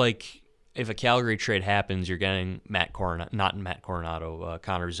I feel like if a Calgary trade happens, you're getting Connor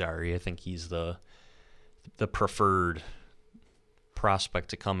Zary. I think he's the preferred prospect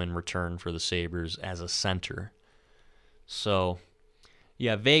to come in return for the Sabres as a center. So,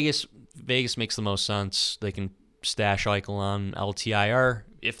 yeah, Vegas makes the most sense. They can stash Eichel on LTIR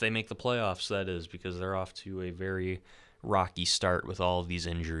if they make the playoffs, that is, because they're off to a very rocky start with all of these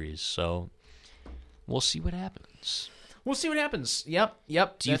injuries. So, we'll see what happens. We'll see what happens. Yep.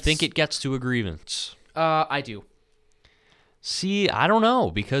 Do you think it gets to a grievance? I do. See, I don't know,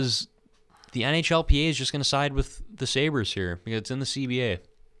 because the NHLPA is just going to side with the Sabres here because it's in the CBA.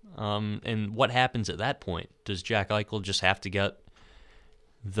 And what happens at that point? Does Jack Eichel just have to get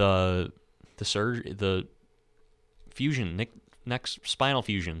the fusion, next spinal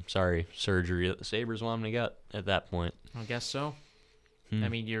fusion, surgery that the Sabres want him to get at that point? I guess so. I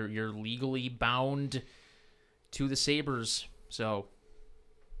mean, you're legally bound to the Sabres, so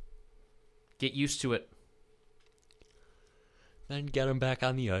get used to it. Then get him back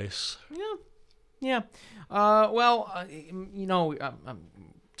on the ice. Yeah. I'm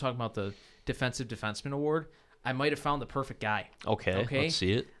talking about the Defensive Defenseman Award. I might have found the perfect guy. Okay, let's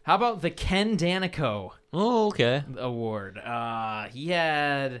see it. How about the Ken Danico Award? He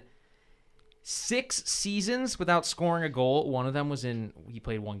had 6 seasons without scoring a goal. One of them he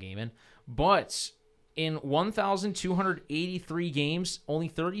played one game in. But in 1,283 games, only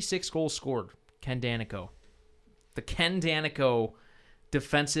 36 goals scored. Ken Danico. The Ken Danico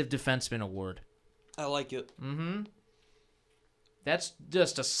Defensive Defenseman Award. I like it. That's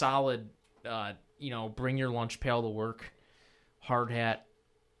just a solid, bring your lunch pail to work, hard hat,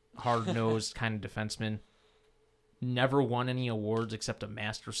 hard-nosed kind of defenseman. Never won any awards except a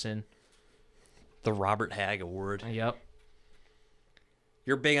Masterson. The Robert Hagg Award. Yep.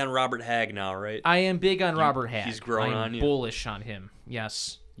 You're big on Robert Hagg now, right? I am big on Robert Hagg. He's growing on you. I'm bullish on him.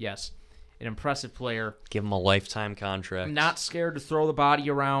 Yes. An impressive player. Give him a lifetime contract. Not scared to throw the body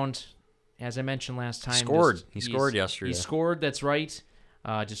around. As I mentioned last time. He scored yesterday. He scored, that's right.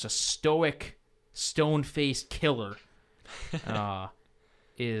 Just a stoic, stone-faced killer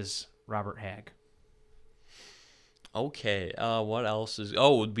is Robert Hagg. Okay, what else is...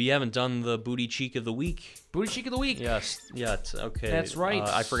 Oh, we haven't done the Booty Cheek of the Week. Booty Cheek of the Week. Yes, okay. That's right.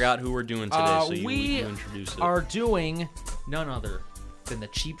 I forgot who we're doing today, so you introduce it. We are doing none other than the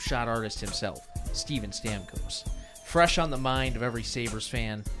cheap shot artist himself, Steven Stamkos. Fresh on the mind of every Sabres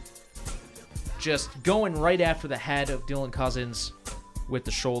fan. Just going right after the head of Dylan Cousins with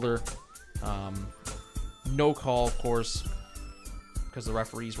the shoulder. No call, of course, because the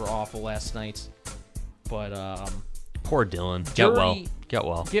referees were awful last night. But poor Dylan. Get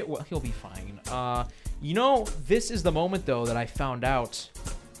well. He'll be fine. This is the moment, though, that I found out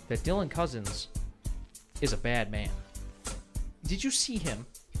that Dylan Cousins is a bad man. Did you see him?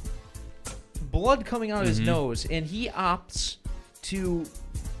 Blood coming out of his nose, and he opts to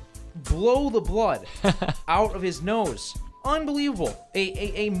blow the blood out of his nose. Unbelievable.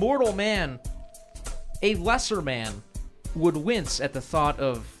 A mortal man, a lesser man, would wince at the thought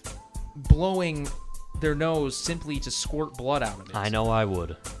of blowing their nose simply to squirt blood out of it. I know I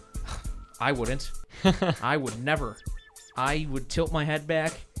would. I wouldn't. I would never. I would tilt my head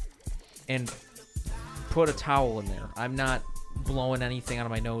back and put a towel in there. I'm not blowing anything out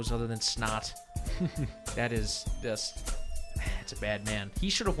of my nose other than snot. That is just... It's a bad man. He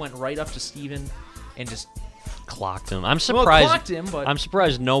should have went right up to Steven and just clocked him. I'm surprised. Clocked him, but I'm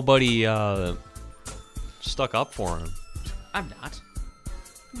surprised nobody stuck up for him. I'm not.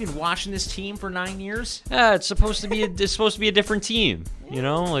 You've been watching this team for 9 years. Yeah, it's supposed to be a different team. You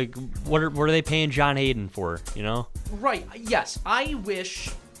know, like what are they paying John Hayden for? You know. Right. Yes. I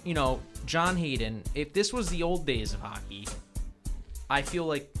wish John Hayden. If this was the old days of hockey, I feel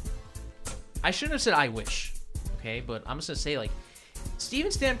like I shouldn't have said I wish. okay? But I'm just going to say, like,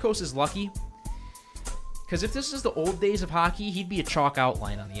 Steven Stamkos is lucky because if this is the old days of hockey, he'd be a chalk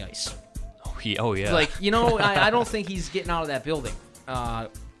outline on the ice. Oh yeah. Like, you know, I don't think he's getting out of that building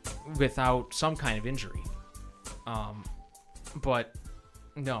without some kind of injury. But,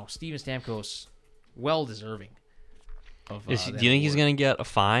 no, Steven Stamkos, well deserving. Do you think he's going to get a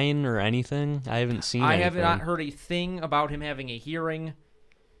fine or anything? I haven't seen anything. I have not heard a thing about him having a hearing,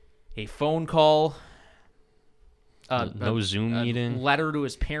 a phone call, no Zoom meeting, letter to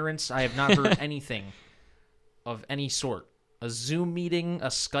his parents. I have not heard anything of any sort. A Zoom meeting, a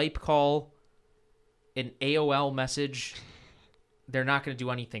Skype call, an AOL message. They're not going to do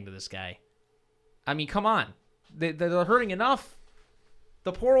anything to this guy. I mean, come on. They're hurting enough.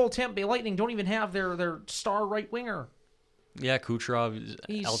 The poor old Tampa Bay Lightning don't even have their star right winger. Yeah, Kucherov is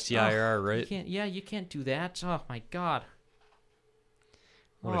LTIR, right? You can't do that. Oh, my God.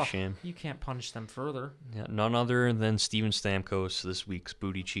 What a shame. You can't punish them further. Yeah, none other than Steven Stamkos, this week's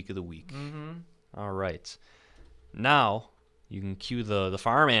Booty Cheek of the Week. Mm-hmm. All right. Now, you can cue the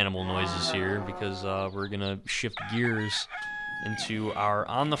farm animal noises here because we're going to shift gears into our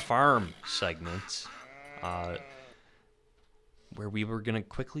On the Farm segment where we were going to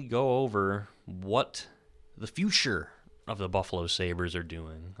quickly go over what the future of the Buffalo Sabres are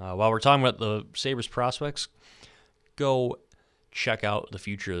doing. While we're talking about the Sabres prospects, go check out the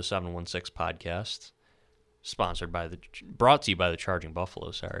Future of the 716 podcast, brought to you by the Charging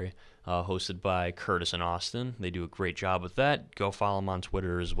Buffalo, hosted by Curtis and Austin. They do a great job with that. Go follow them on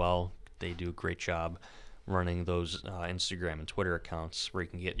Twitter as well. They do a great job running those Instagram and Twitter accounts where you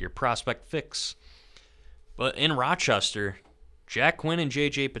can get your prospect fix. But in Rochester, Jack Quinn and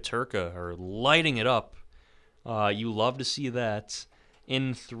J.J. Peterka are lighting it up. You love to see that.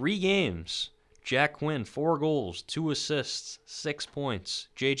 In 3 games, Jack Quinn, 4 goals, 2 assists, 6 points.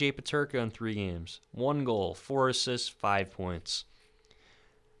 J.J. Peterka in 3 games, 1 goal, 4 assists, 5 points.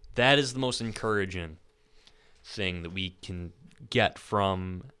 That is the most encouraging thing that we can get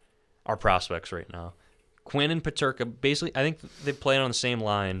from our prospects right now. Quinn and Peterka, basically, I think they played on the same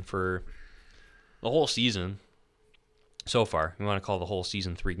line for the whole season so far. You want to call the whole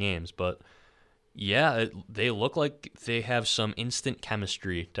season 3 games, but yeah, they look like they have some instant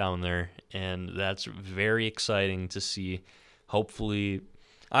chemistry down there, and that's very exciting to see. Hopefully,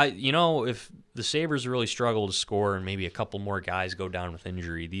 if the Sabres really struggle to score and maybe a couple more guys go down with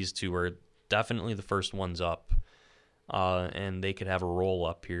injury, these two are definitely the first ones up, and they could have a roll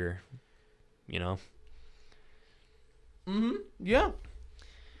up here, Mm-hmm. Yeah.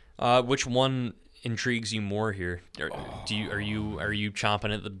 Which one intrigues you more here? Are you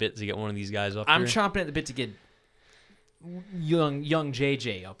chomping at the bit to get one of these guys up here? I'm chomping at the bit to get young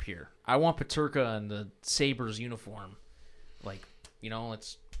JJ up here. I want Peterka in the Sabres uniform.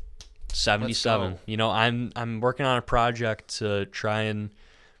 Let's 77. I'm working on a project to try and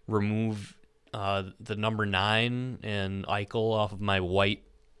remove the number 9 and Eichel off of my white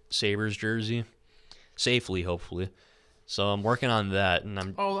Sabres jersey safely, hopefully. So I'm working on that, and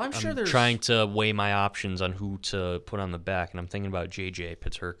I'm sure there's trying to weigh my options on who to put on the back, and I'm thinking about J.J.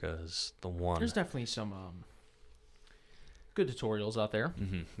 Peterka as the one. There's definitely some good tutorials out there.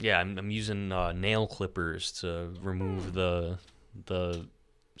 Mm-hmm. Yeah, I'm using nail clippers to remove the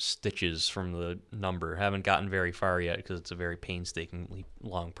stitches from the number. Haven't gotten very far yet because it's a very painstakingly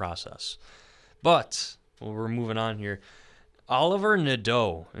long process. But we're moving on here. Oliver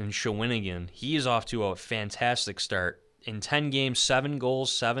Nadeau in Shawinigan, he is off to a fantastic start. In 10 games, 7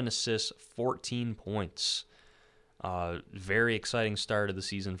 goals, 7 assists, 14 points. Very exciting start of the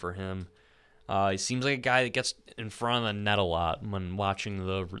season for him. He seems like a guy that gets in front of the net a lot when watching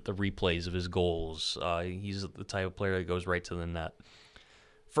the replays of his goals. He's the type of player that goes right to the net.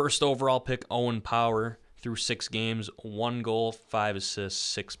 First overall pick, Owen Power, through 6 games, 1 goal, 5 assists,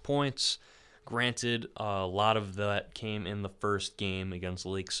 6 points. Granted, a lot of that came in the first game against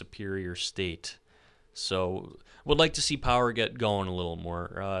Lake Superior State. So, would like to see Power get going a little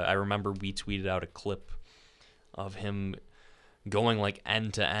more. I remember we tweeted out a clip of him going like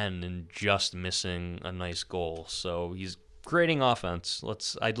end to end and just missing a nice goal. So, he's creating offense.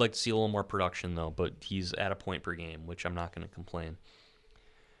 I'd like to see a little more production though, but he's at a point per game, which I'm not going to complain.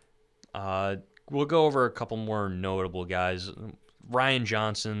 We'll go over a couple more notable guys. Ryan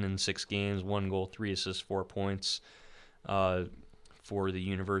Johnson in 6 games, 1 goal, 3 assists, 4 points for the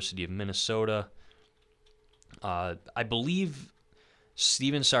University of Minnesota. I believe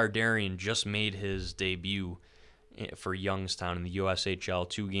Steven Sardarian just made his debut for Youngstown in the USHL.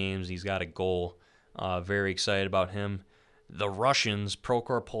 2 games, he's got a goal. Very excited about him. The Russians,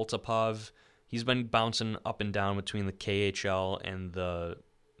 Prokhor Poltapov, he's been bouncing up and down between the KHL and the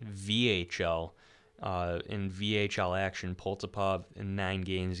VHL. in VHL action. Poltapov in 9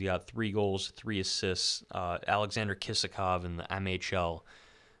 games, he got 3 goals, 3 assists. Alexander Kisakov in the MHL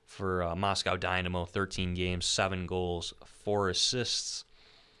for Moscow Dynamo, 13 games, 7 goals, 4 assists.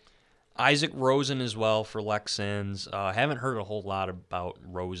 Isaac Rosen as well for Lexans. Haven't heard a whole lot about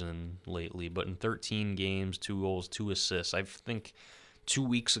Rosen lately, but in 13 games, 2 goals, 2 assists. I think 2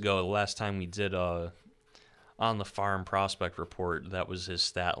 weeks ago, the last time we did On the Farm prospect report, that was his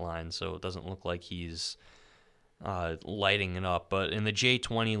stat line, so it doesn't look like he's lighting it up. But in the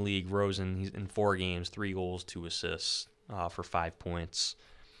J20 League, Rosen, he's in 4 games, 3 goals, 2 assists for 5 points.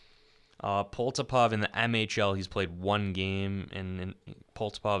 Poltapov in the MHL, he's played 1 game, and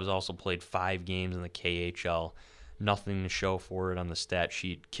Poltapov has also played 5 games in the KHL. Nothing to show for it on the stat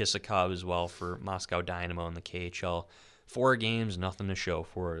sheet. Kisakov as well for Moscow Dynamo in the KHL. 4 games, nothing to show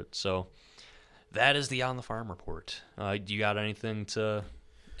for it. So that is the On the Farm report. Do you got anything to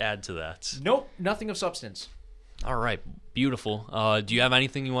add to that? Nope, nothing of substance. All right, beautiful. Do you have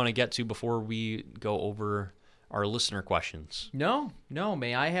anything you want to get to before we go over our listener questions? No.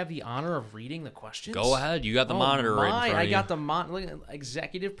 May I have the honor of reading the questions? Go ahead. You got the monitor right in front of you. I got the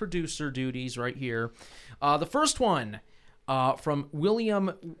executive producer duties right here. The first one from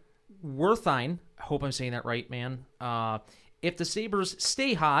William Wertheim. I hope I'm saying that right, man. If the Sabres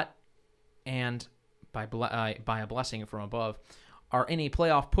stay hot and by a blessing from above are in a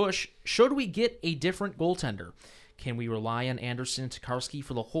playoff push, should we get a different goaltender? Can we rely on Anderson and Tokarski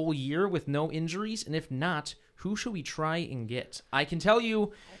for the whole year with no injuries? And if not, who should we try and get? I can tell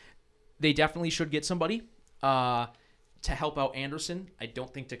you they definitely should get somebody to help out Anderson. I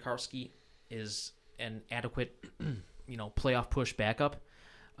don't think Tokarski is an adequate, playoff push backup.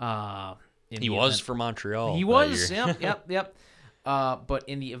 He was for Montreal. He was, yep. But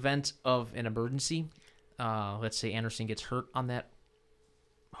in the event of an emergency, let's say Anderson gets hurt on that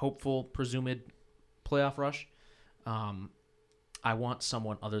hopeful, presumed playoff rush, I want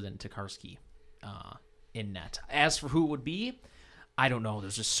someone other than Tokarski in net. As for who it would be, I don't know.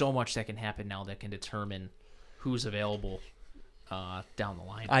 There's just so much that can happen now that can determine who's available down the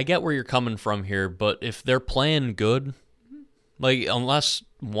line. I get where you're coming from here, but if they're playing good, like unless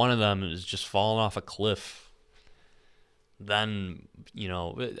one of them is just falling off a cliff, then you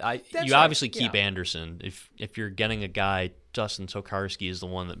obviously keep Anderson. If you're getting a guy, Justin Tokarski is the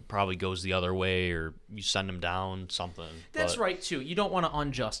one that probably goes the other way, or you send him down something. That's right too. You don't want to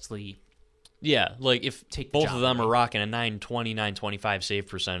unjustly. Yeah, like if both of them away. are rocking a 920, 925 save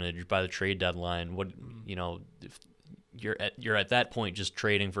percentage by the trade deadline, if you're at that point just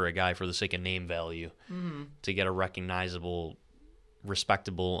trading for a guy for the sake of name value to get a recognizable,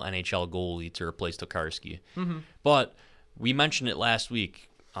 respectable NHL goalie to replace Tokarski. But we mentioned it last week.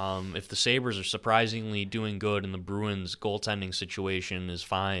 If the Sabres are surprisingly doing good and the Bruins' goaltending situation is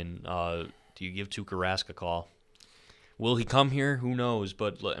fine, do you give Tuukka Rask a call? Will he come here? Who knows?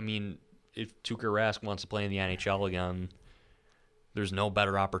 But, I mean, if Tuukka Rask wants to play in the NHL again, there's no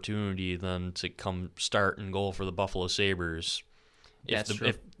better opportunity than to come start and goal for the Buffalo Sabres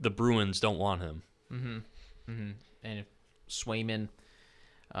if the Bruins don't want him. And if Swayman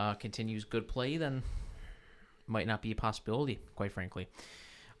continues good play, then might not be a possibility, quite frankly.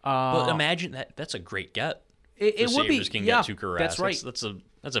 But imagine that's a great get. It would be. Sabres can get Tuukka Rask. That's right.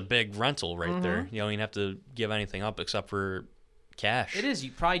 That's a big rental right there. You don't even have to give anything up except for cash. It is.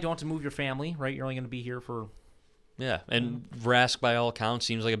 You probably don't have to move your family, right? You're only going to be here for. Yeah, and Rask, by all accounts,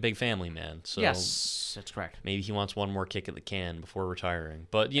 seems like a big family man. So yes, that's correct. Maybe he wants one more kick at the can before retiring.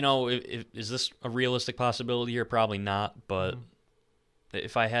 But, is this a realistic possibility here? Probably not. But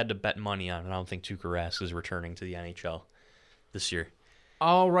if I had to bet money on it, I don't think Tuukka Rask is returning to the NHL this year.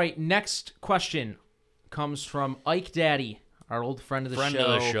 All right, next question comes from Ike Daddy, our old friend of the show.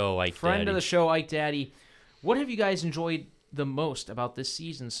 Friend of the show, Ike Daddy. What have you guys enjoyed the most about this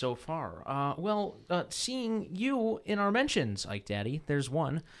season so far? Seeing you in our mentions, Ike Daddy. There's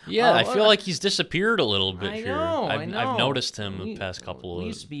one. Yeah, I feel like he's disappeared a little bit here. I know. I've noticed him the past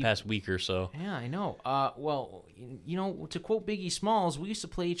past week or so. Yeah, I know. To quote Biggie Smalls, we used to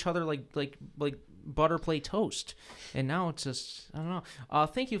play each other like butter play toast, and now it's just I don't know.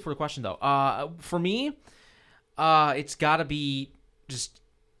 Thank you for the question though. For me, it's got to be just.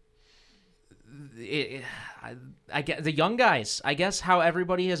 I get the young guys. I guess how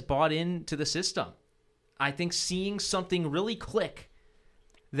everybody has bought into the system. I think seeing something really click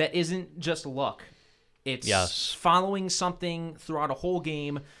that isn't just luck. It's following something throughout a whole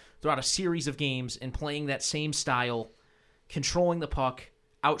game, throughout a series of games, and playing that same style, controlling the puck,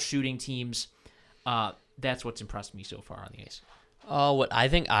 outshooting teams. That's what's impressed me so far on the ice. What I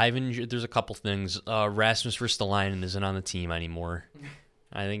think I've enjoyed, there's a couple things. Rasmus Ristolainen isn't on the team anymore.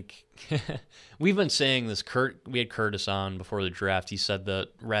 I think we've been saying this. We had Curtis on before the draft. He said that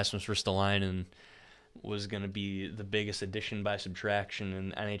Rasmus Ristolainen was going to be the biggest addition by subtraction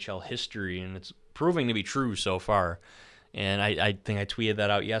in NHL history, and it's proving to be true so far. And I think I tweeted that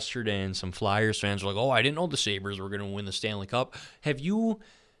out yesterday, and some Flyers fans were like, "Oh, I didn't know the Sabres were going to win the Stanley Cup." Have you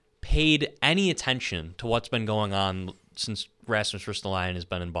paid any attention to what's been going on since Rasmus Ristolainen has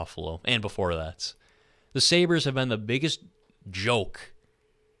been in Buffalo and before that? The Sabres have been the biggest joke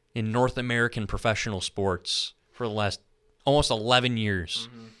in North American professional sports for the last almost 11 years.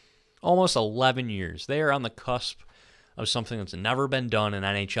 Mm-hmm. Almost 11 years. They are on the cusp of something that's never been done in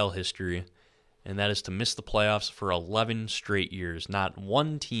NHL history, and that is to miss the playoffs for 11 straight years. Not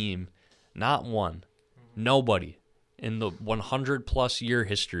one team, not one, nobody in the 100-plus year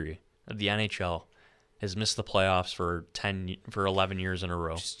history of the NHL has missed the playoffs for 11 years in a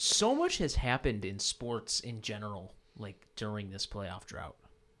row. So much has happened in sports in general, like during this playoff drought.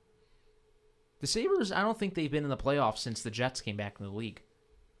 The Sabres, I don't think they've been in the playoffs since the Jets came back in the league.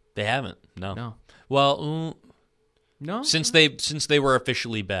 They haven't. No. No. Well, no. Since they were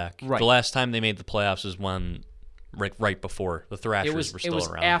officially back. Right. The last time they made the playoffs was when right before the Thrashers were still around.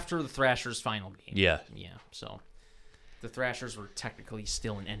 It was after the Thrashers' final game. Yeah. Yeah. So the Thrashers were technically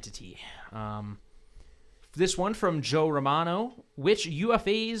still an entity. This one from Joe Romano: which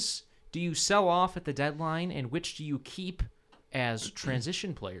UFAs do you sell off at the deadline, and which do you keep as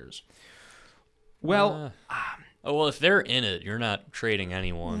transition players? Well, if they're in it, you're not trading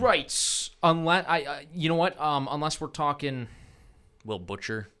anyone. Right. Unless you know what? Unless we're talking Will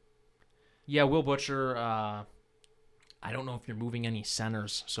Butcher. Yeah, Will Butcher. I don't know if you're moving any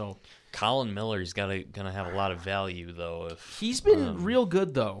centers. So Colin Miller's gonna have a lot of value though. If he's been real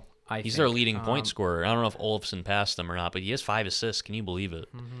good though. He's their leading point scorer. I don't know if Olofsson passed him or not, but he has 5 assists. Can you believe it?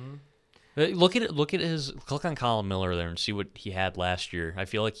 Mm-hmm. Click on Colin Miller there and see what he had last year. I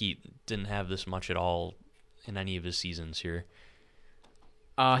feel like he didn't have this much at all in any of his seasons here.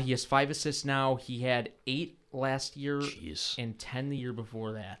 He has 5 assists now. He had 8 last year. Jeez. And 10 the year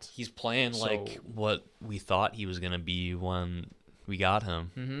before that. He's playing like what we thought he was going to be when we got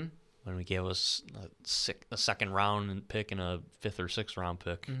him. Mm-hmm. When we gave us a second round pick and a 5th or 6th round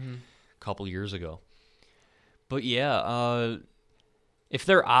pick a couple years ago. But yeah, if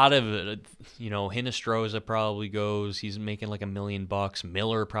they're out of it, Hinostroza probably goes. He's making like $1 million.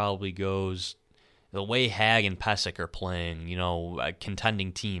 Miller probably goes. The way Hag and Pesek are playing, a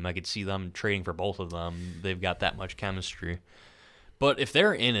contending team, I could see them trading for both of them. They've got that much chemistry. But if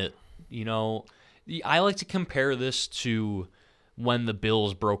they're in it, I like to compare this to when the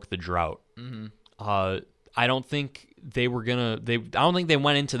Bills broke the drought. Mm-hmm. I don't think they were I don't think they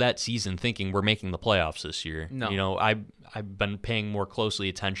went into that season thinking we're making the playoffs this year. No. I've been paying more closely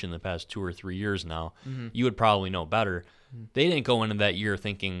attention the past 2 or 3 years now. Mm-hmm. You would probably know better. They didn't go into that year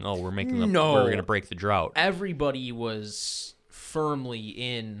thinking, "Oh, we're making we're going to break the drought." Everybody was firmly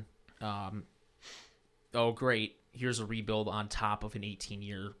in. Oh, great! Here's a rebuild on top of an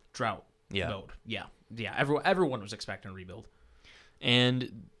 18-year drought mode. Yeah. Everyone was expecting a rebuild,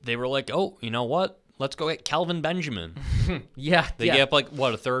 and they were like, "Oh, you know what? Let's go get Kelvin Benjamin." They gave up a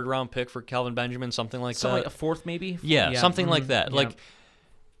 3rd round pick for Kelvin Benjamin, something like that. Like a 4th, maybe. Yeah, something like that. Yeah. Like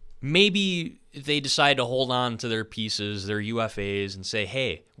maybe they decide to hold on to their pieces, their UFAs, and say,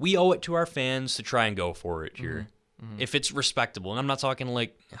 "Hey, we owe it to our fans to try and go for it here." Mm-hmm. If it's respectable, and I'm not talking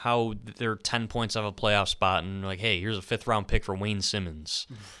like how they're 10 points off a playoff spot and like, "Hey, here's a 5th round pick for Wayne Simmons."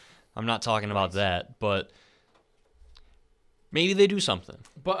 I'm not talking about that, but maybe they do something.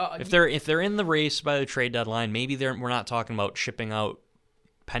 But if they're in the race by the trade deadline, maybe we're not talking about shipping out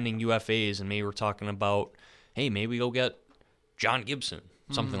pending UFAs, and maybe we're talking about, hey, maybe we go get John Gibson,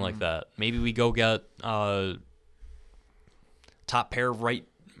 something like that. Maybe we go get top pair of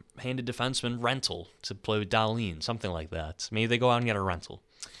right-handed defenseman rental to play with Dahlin, something like that. Maybe they go out and get a rental.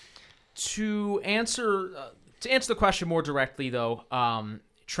 To answer the question more directly, though,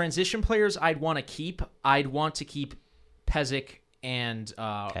 transition players I'd want to keep. I'd want to keep Pesek and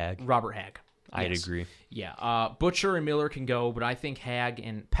Robert Hag. I'd agree. Yeah, Butcher and Miller can go, but I think Hag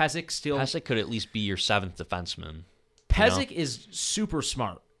and Pesek could at least be your 7th defenseman. Pesek is super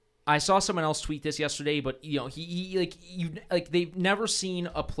smart. I saw someone else tweet this yesterday, but they've never seen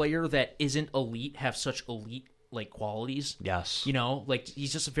a player that isn't elite have such elite qualities. Yes.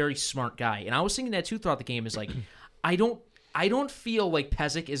 He's just a very smart guy. And I was thinking that too throughout the game is I don't feel like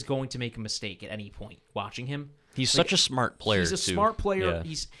Pesek is going to make a mistake at any point watching him. He's such a smart player. He's a smart player.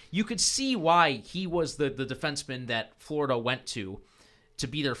 Yeah. You could see why he was the defenseman that Florida went to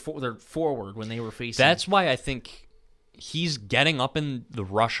be their forward when they were facing. That's why I think he's getting up in the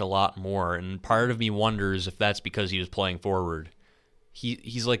rush a lot more, and part of me wonders if that's because he was playing forward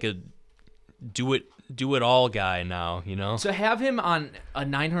he's like a do it all guy now, you know? To have him on a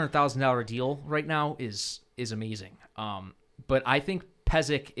 $900,000 deal right now is amazing. But I think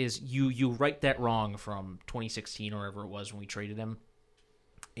Pezic is you right that wrong from 2016 or whatever it was when we traded him,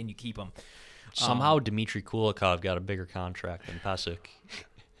 and you keep him. Somehow Dmitry Kulikov got a bigger contract than Pezic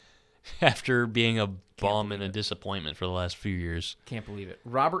after being a bum and a disappointment for the last few years. Can't believe it.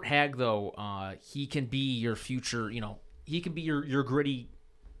 Robert Hagg, though, he can be your future. He can be your gritty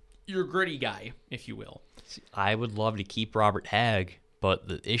guy, if you will. I would love to keep Robert Hagg, but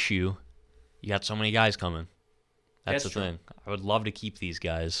the issue, you got so many guys coming. That's the thing. I would love to keep these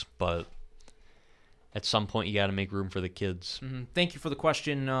guys, but at some point you got to make room for the kids. Mm-hmm. Thank you for the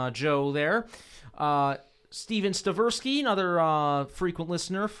question, Joe, there. Steven Staversky, another frequent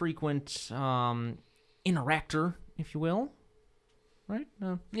listener, frequent interactor, if you will. Right?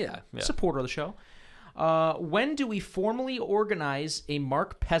 Yeah. Supporter of the show. When do we formally organize a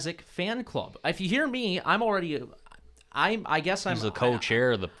Mark Pezic fan club? If you hear me, I guess I'm He's the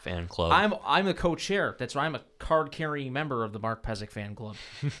co-chair of the fan club. I'm the co-chair. That's right. I'm a card-carrying member of the Mark Pezic fan club.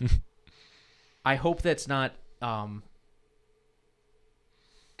 I hope that's not. I'm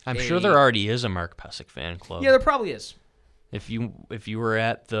sure there already is a Mark Pezic fan club. Yeah, there probably is. If you were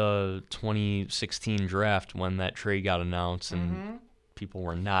at the 2016 draft when that trade got announced and people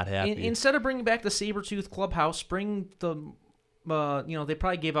were not happy. Instead of bringing back the Sabretooth Clubhouse, bring the, they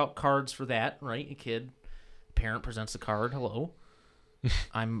probably gave out cards for that, right? A kid, parent presents the card. Hello,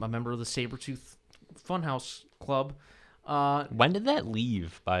 I'm a member of the Sabretooth Funhouse Club. When did that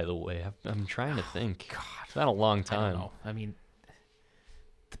leave, by the way? I'm trying to think. God, it's been a long time. I don't know. I mean,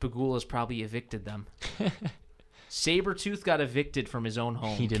 the Pagulas probably evicted them. Sabretooth got evicted from his own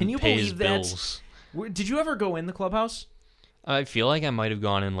home. He didn't Can you pay believe his that? bills. Did you ever go in the clubhouse? I feel like I might have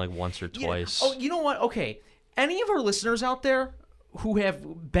gone in like once or twice. Oh, you know what? Okay. Any of our listeners out there who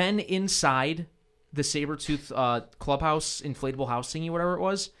have been inside the Sabretooth clubhouse, inflatable house thingy, whatever it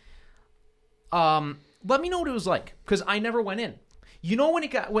was, let me know what it was like, because I never went in. You know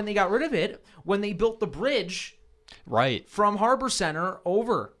when they got rid of it, when they built the bridge right from Harbor Center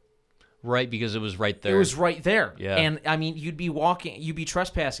over. Right, because it was right there. It was right there. Yeah. And, I mean, you'd be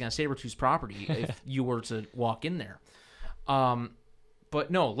trespassing on Sabretooth's property if you were to walk in there.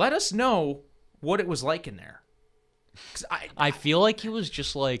 But no, let us know what it was like in there. 'Cause I feel like it was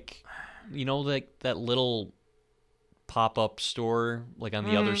just like, like that little pop-up store, like on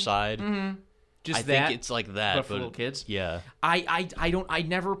the other side. Mm-hmm. Just I that, think it's like that, but for little kids. Yeah. I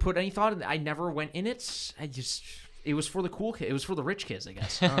never put any thought in it. I never went in it. It was for the cool kids. It was for the rich kids, I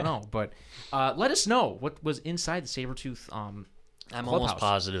guess. I don't know, but let us know what was inside the Sabretooth. I'm clubhouse. Almost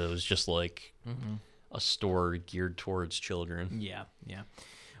positive it was just like a store geared towards children. Yeah.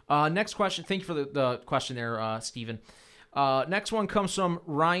 Next question. Thank you for the question there, Stephen. Next one comes from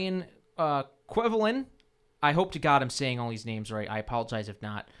Ryan Quevelin. I hope to God I'm saying all these names right. I apologize if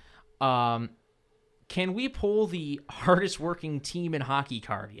not. Can we pull the hardest working team in hockey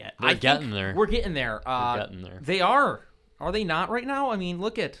card yet? We're getting there. We're getting there. We're getting there. They are. Are they not right now? I mean,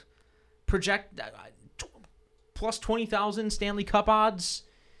 look at project plus 20,000 Stanley Cup odds,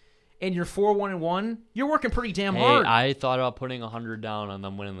 and you're 4-1-1. You're working pretty damn hard. I thought about putting 100 down on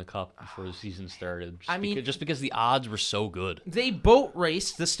them winning the cup before the season started. Just because the odds were so good. They boat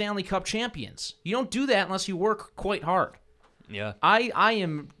raced the Stanley Cup champions. You don't do that unless you work quite hard. Yeah. I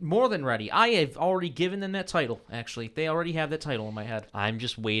am more than ready. I have already given them that title, actually. They already have that title in my head. I'm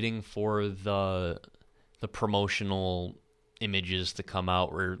just waiting for the promotional images to come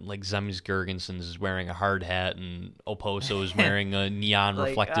out where, like, Zemgus Girgensons is wearing a hard hat and Oposo is wearing a neon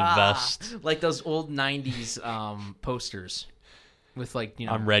reflective vest. Like those old 90s posters with, like,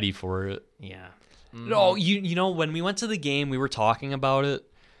 I'm ready for it. Yeah. No, you know, when we went to the game, we were talking about it.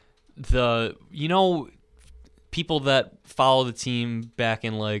 People that follow the team back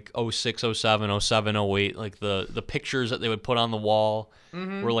in like 06, 07, 07, 08, like the pictures that they would put on the wall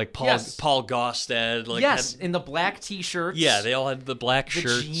were like Paul Gostad. Like in the black T-shirts. Yeah, they all had the black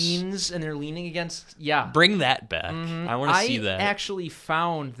shirts. Jeans, and they're leaning against, Bring that back. I want to see that. I actually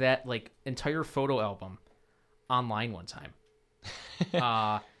found that like entire photo album online one time.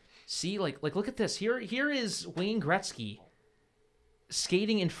 See, like look at this. Here is Wayne Gretzky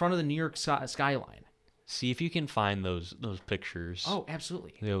skating in front of the New York skyline. See if you can find those pictures. Oh,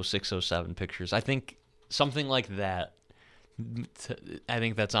 absolutely. The 06, 07 pictures. I think something like that, I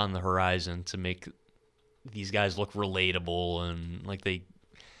think that's on the horizon to make these guys look relatable and like they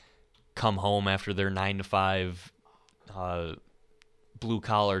come home after their 9-to-5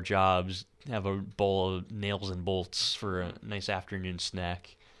 blue-collar jobs, have a bowl of nails and bolts for a nice afternoon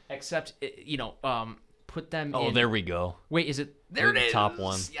snack. Except, put them Oh, in. there we go. Wait, is it? There The it is. top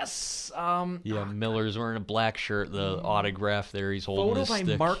one. Yes. Yeah, Miller's wearing a black shirt. The autograph there. He's holding Photo his by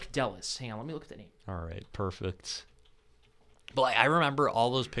stick. Mark Dellis. Hang on, let me look at the name. All right, perfect. But I remember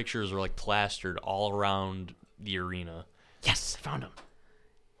all those pictures were like plastered all around the arena. Yes, I found him.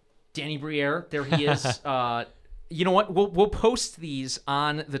 Danny Briere, there he is. You know what? We'll post these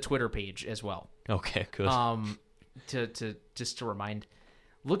on the Twitter page as well. Okay, good. To just to remind,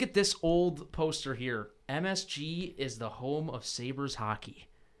 look at this old poster here. MSG is the home of Sabres hockey,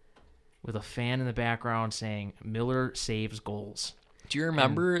 with a fan in the background saying Miller saves goals. Do you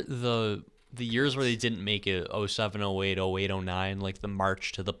remember the years where they didn't make it? 07, 08, 08, 09, like the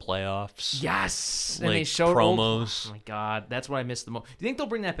march to the playoffs. Yes, and Like they showed promos. Oh my god, that's what I missed the most. Do you think they'll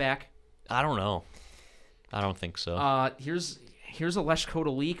bring that back? I don't know. I don't think so. Here's a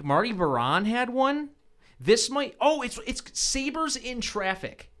Leshkota leak. Marty Baron had one. This might. Oh, it's Sabres in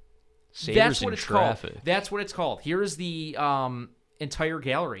Traffic. Sabres That's what in it's traffic. called. That's what it's called. Here is the entire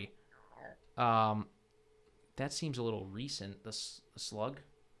gallery. That seems a little recent. The slug.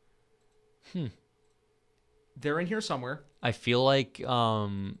 They're in here somewhere. I feel like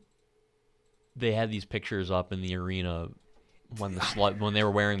they had these pictures up in the arena when they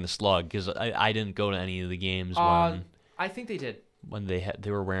were wearing the slug, because I didn't go to any of the games I think they did. when they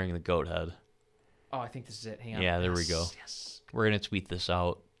were wearing the goat head. Oh, I think this is it. Hang on. Yeah, there we go. Yes. We're gonna tweet this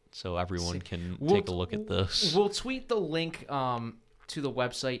out so everyone can We'll- take a look at this. We'll tweet the link to the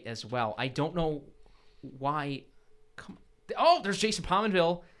website as well. I don't know why. Oh, there's Jason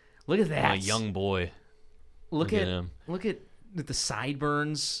Pominville. Look at that. A young boy. Look at at him. Look at the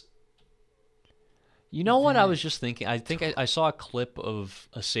sideburns. You know what I was just thinking? I think I saw a clip of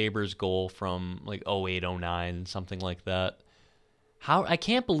a Sabres goal from like 08, 09, something like that. I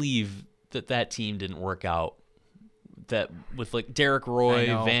can't believe that team didn't work out. That with like Derek Roy, I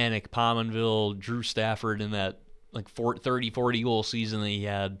know. Vanek, Pominville, Drew Stafford in that like 40 goal season that he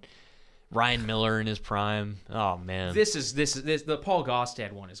had. Ryan Miller in his prime. Oh man. This is the Paul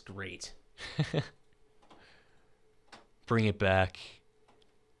Gostad one is great. Bring it back.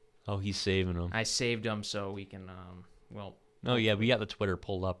 Oh, he's saving them. I saved them so we can Oh yeah, we got the Twitter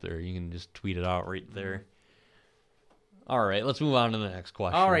pulled up there. You can just tweet it out right there. All right, let's move on to the next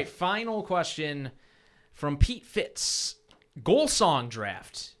question. All right, final question from Pete Fitz. Goal song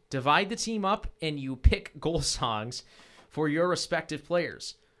draft. Divide the team up and you pick goal songs for your respective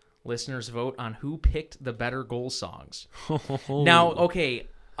players. Listeners vote on who picked the better goal songs. Now, okay,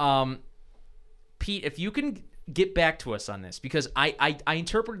 Pete, if you can get back to us on this, because I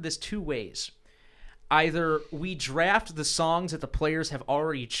interpreted this two ways. Either we draft the songs that the players have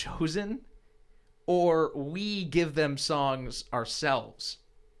already chosen, or we give them songs ourselves.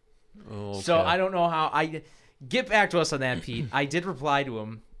 Okay. So I don't know how I get back to us on that, Pete. I did reply to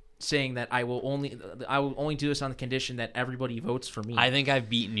him saying that I will only do this on the condition that everybody votes for me. I think I've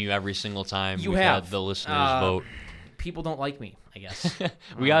beaten you every single time You we've have. had the listeners vote. People don't like me, I guess.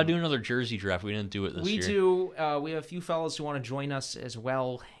 We got to do another jersey draft. We didn't do it this We year. do. We have a few fellows who want to join us as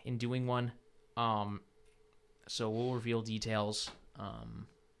well in doing one. So we'll reveal details on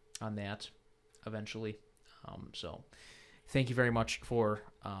that eventually. So thank you very much for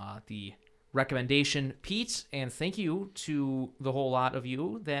the recommendation, Pete, and thank you to the whole lot of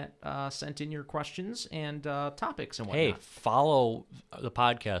you that sent in your questions and topics and whatnot. Hey, follow the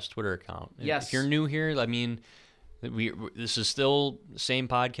podcast Twitter account. Yes. If you're new here, I mean, this is still the same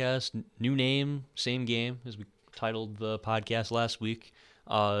podcast, new name, same game, as we titled the podcast last week.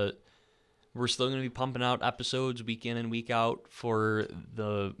 We're still going to be pumping out episodes week in and week out for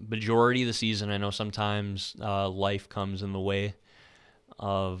the majority of the season. I know sometimes life comes in the way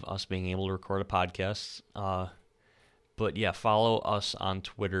of us being able to record a podcast. But yeah, follow us on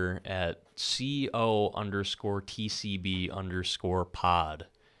Twitter at CO_TCB_pod.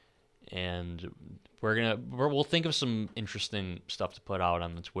 And we'll think of some interesting stuff to put out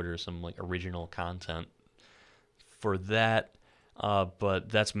on the Twitter, some like original content for that. But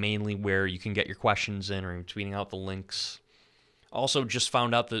that's mainly where you can get your questions in, or tweeting out the links. Also, just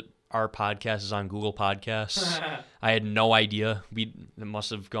found out that our podcast is on Google Podcasts. I had no idea. It must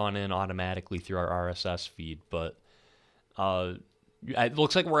have gone in automatically through our RSS feed, but it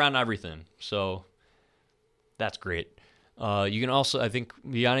looks like we're on everything, so that's great. You can also, I think,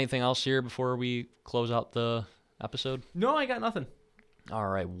 you got anything else here before we close out the episode? No, I got nothing. All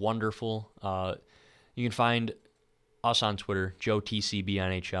right, wonderful. You can find us on Twitter, Joe TCB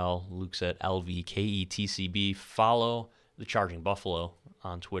NHL, Luke's at LVKETCB. Follow the Charging Buffalo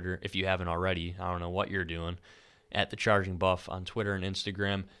on Twitter if you haven't already. I don't know what you're doing. At the Charging Buff on Twitter and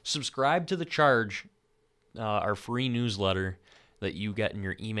Instagram. Subscribe to The Charge, our free newsletter that you get in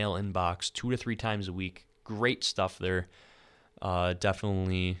your email inbox 2 to 3 times a week. Great stuff there.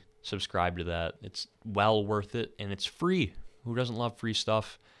 Definitely subscribe to that. It's well worth it, and it's free. Who doesn't love free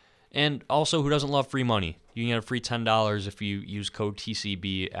stuff? And also, who doesn't love free money? You can get a free $10 if you use code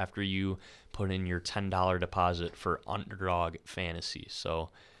TCB after you put in your $10 deposit for Underdog Fantasy.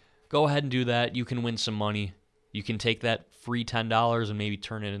 So go ahead and do that. You can win some money. You can take that free $10 and maybe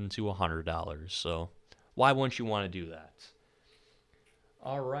turn it into $100. So why wouldn't you want to do that?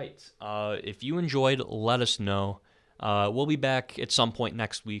 All right. If you enjoyed, let us know. We'll be back at some point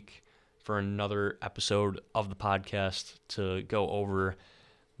next week for another episode of the podcast to go over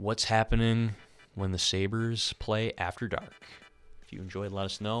what's happening when the Sabres play after dark. If you enjoyed, let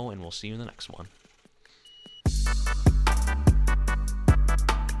us know, and we'll see you in the next one.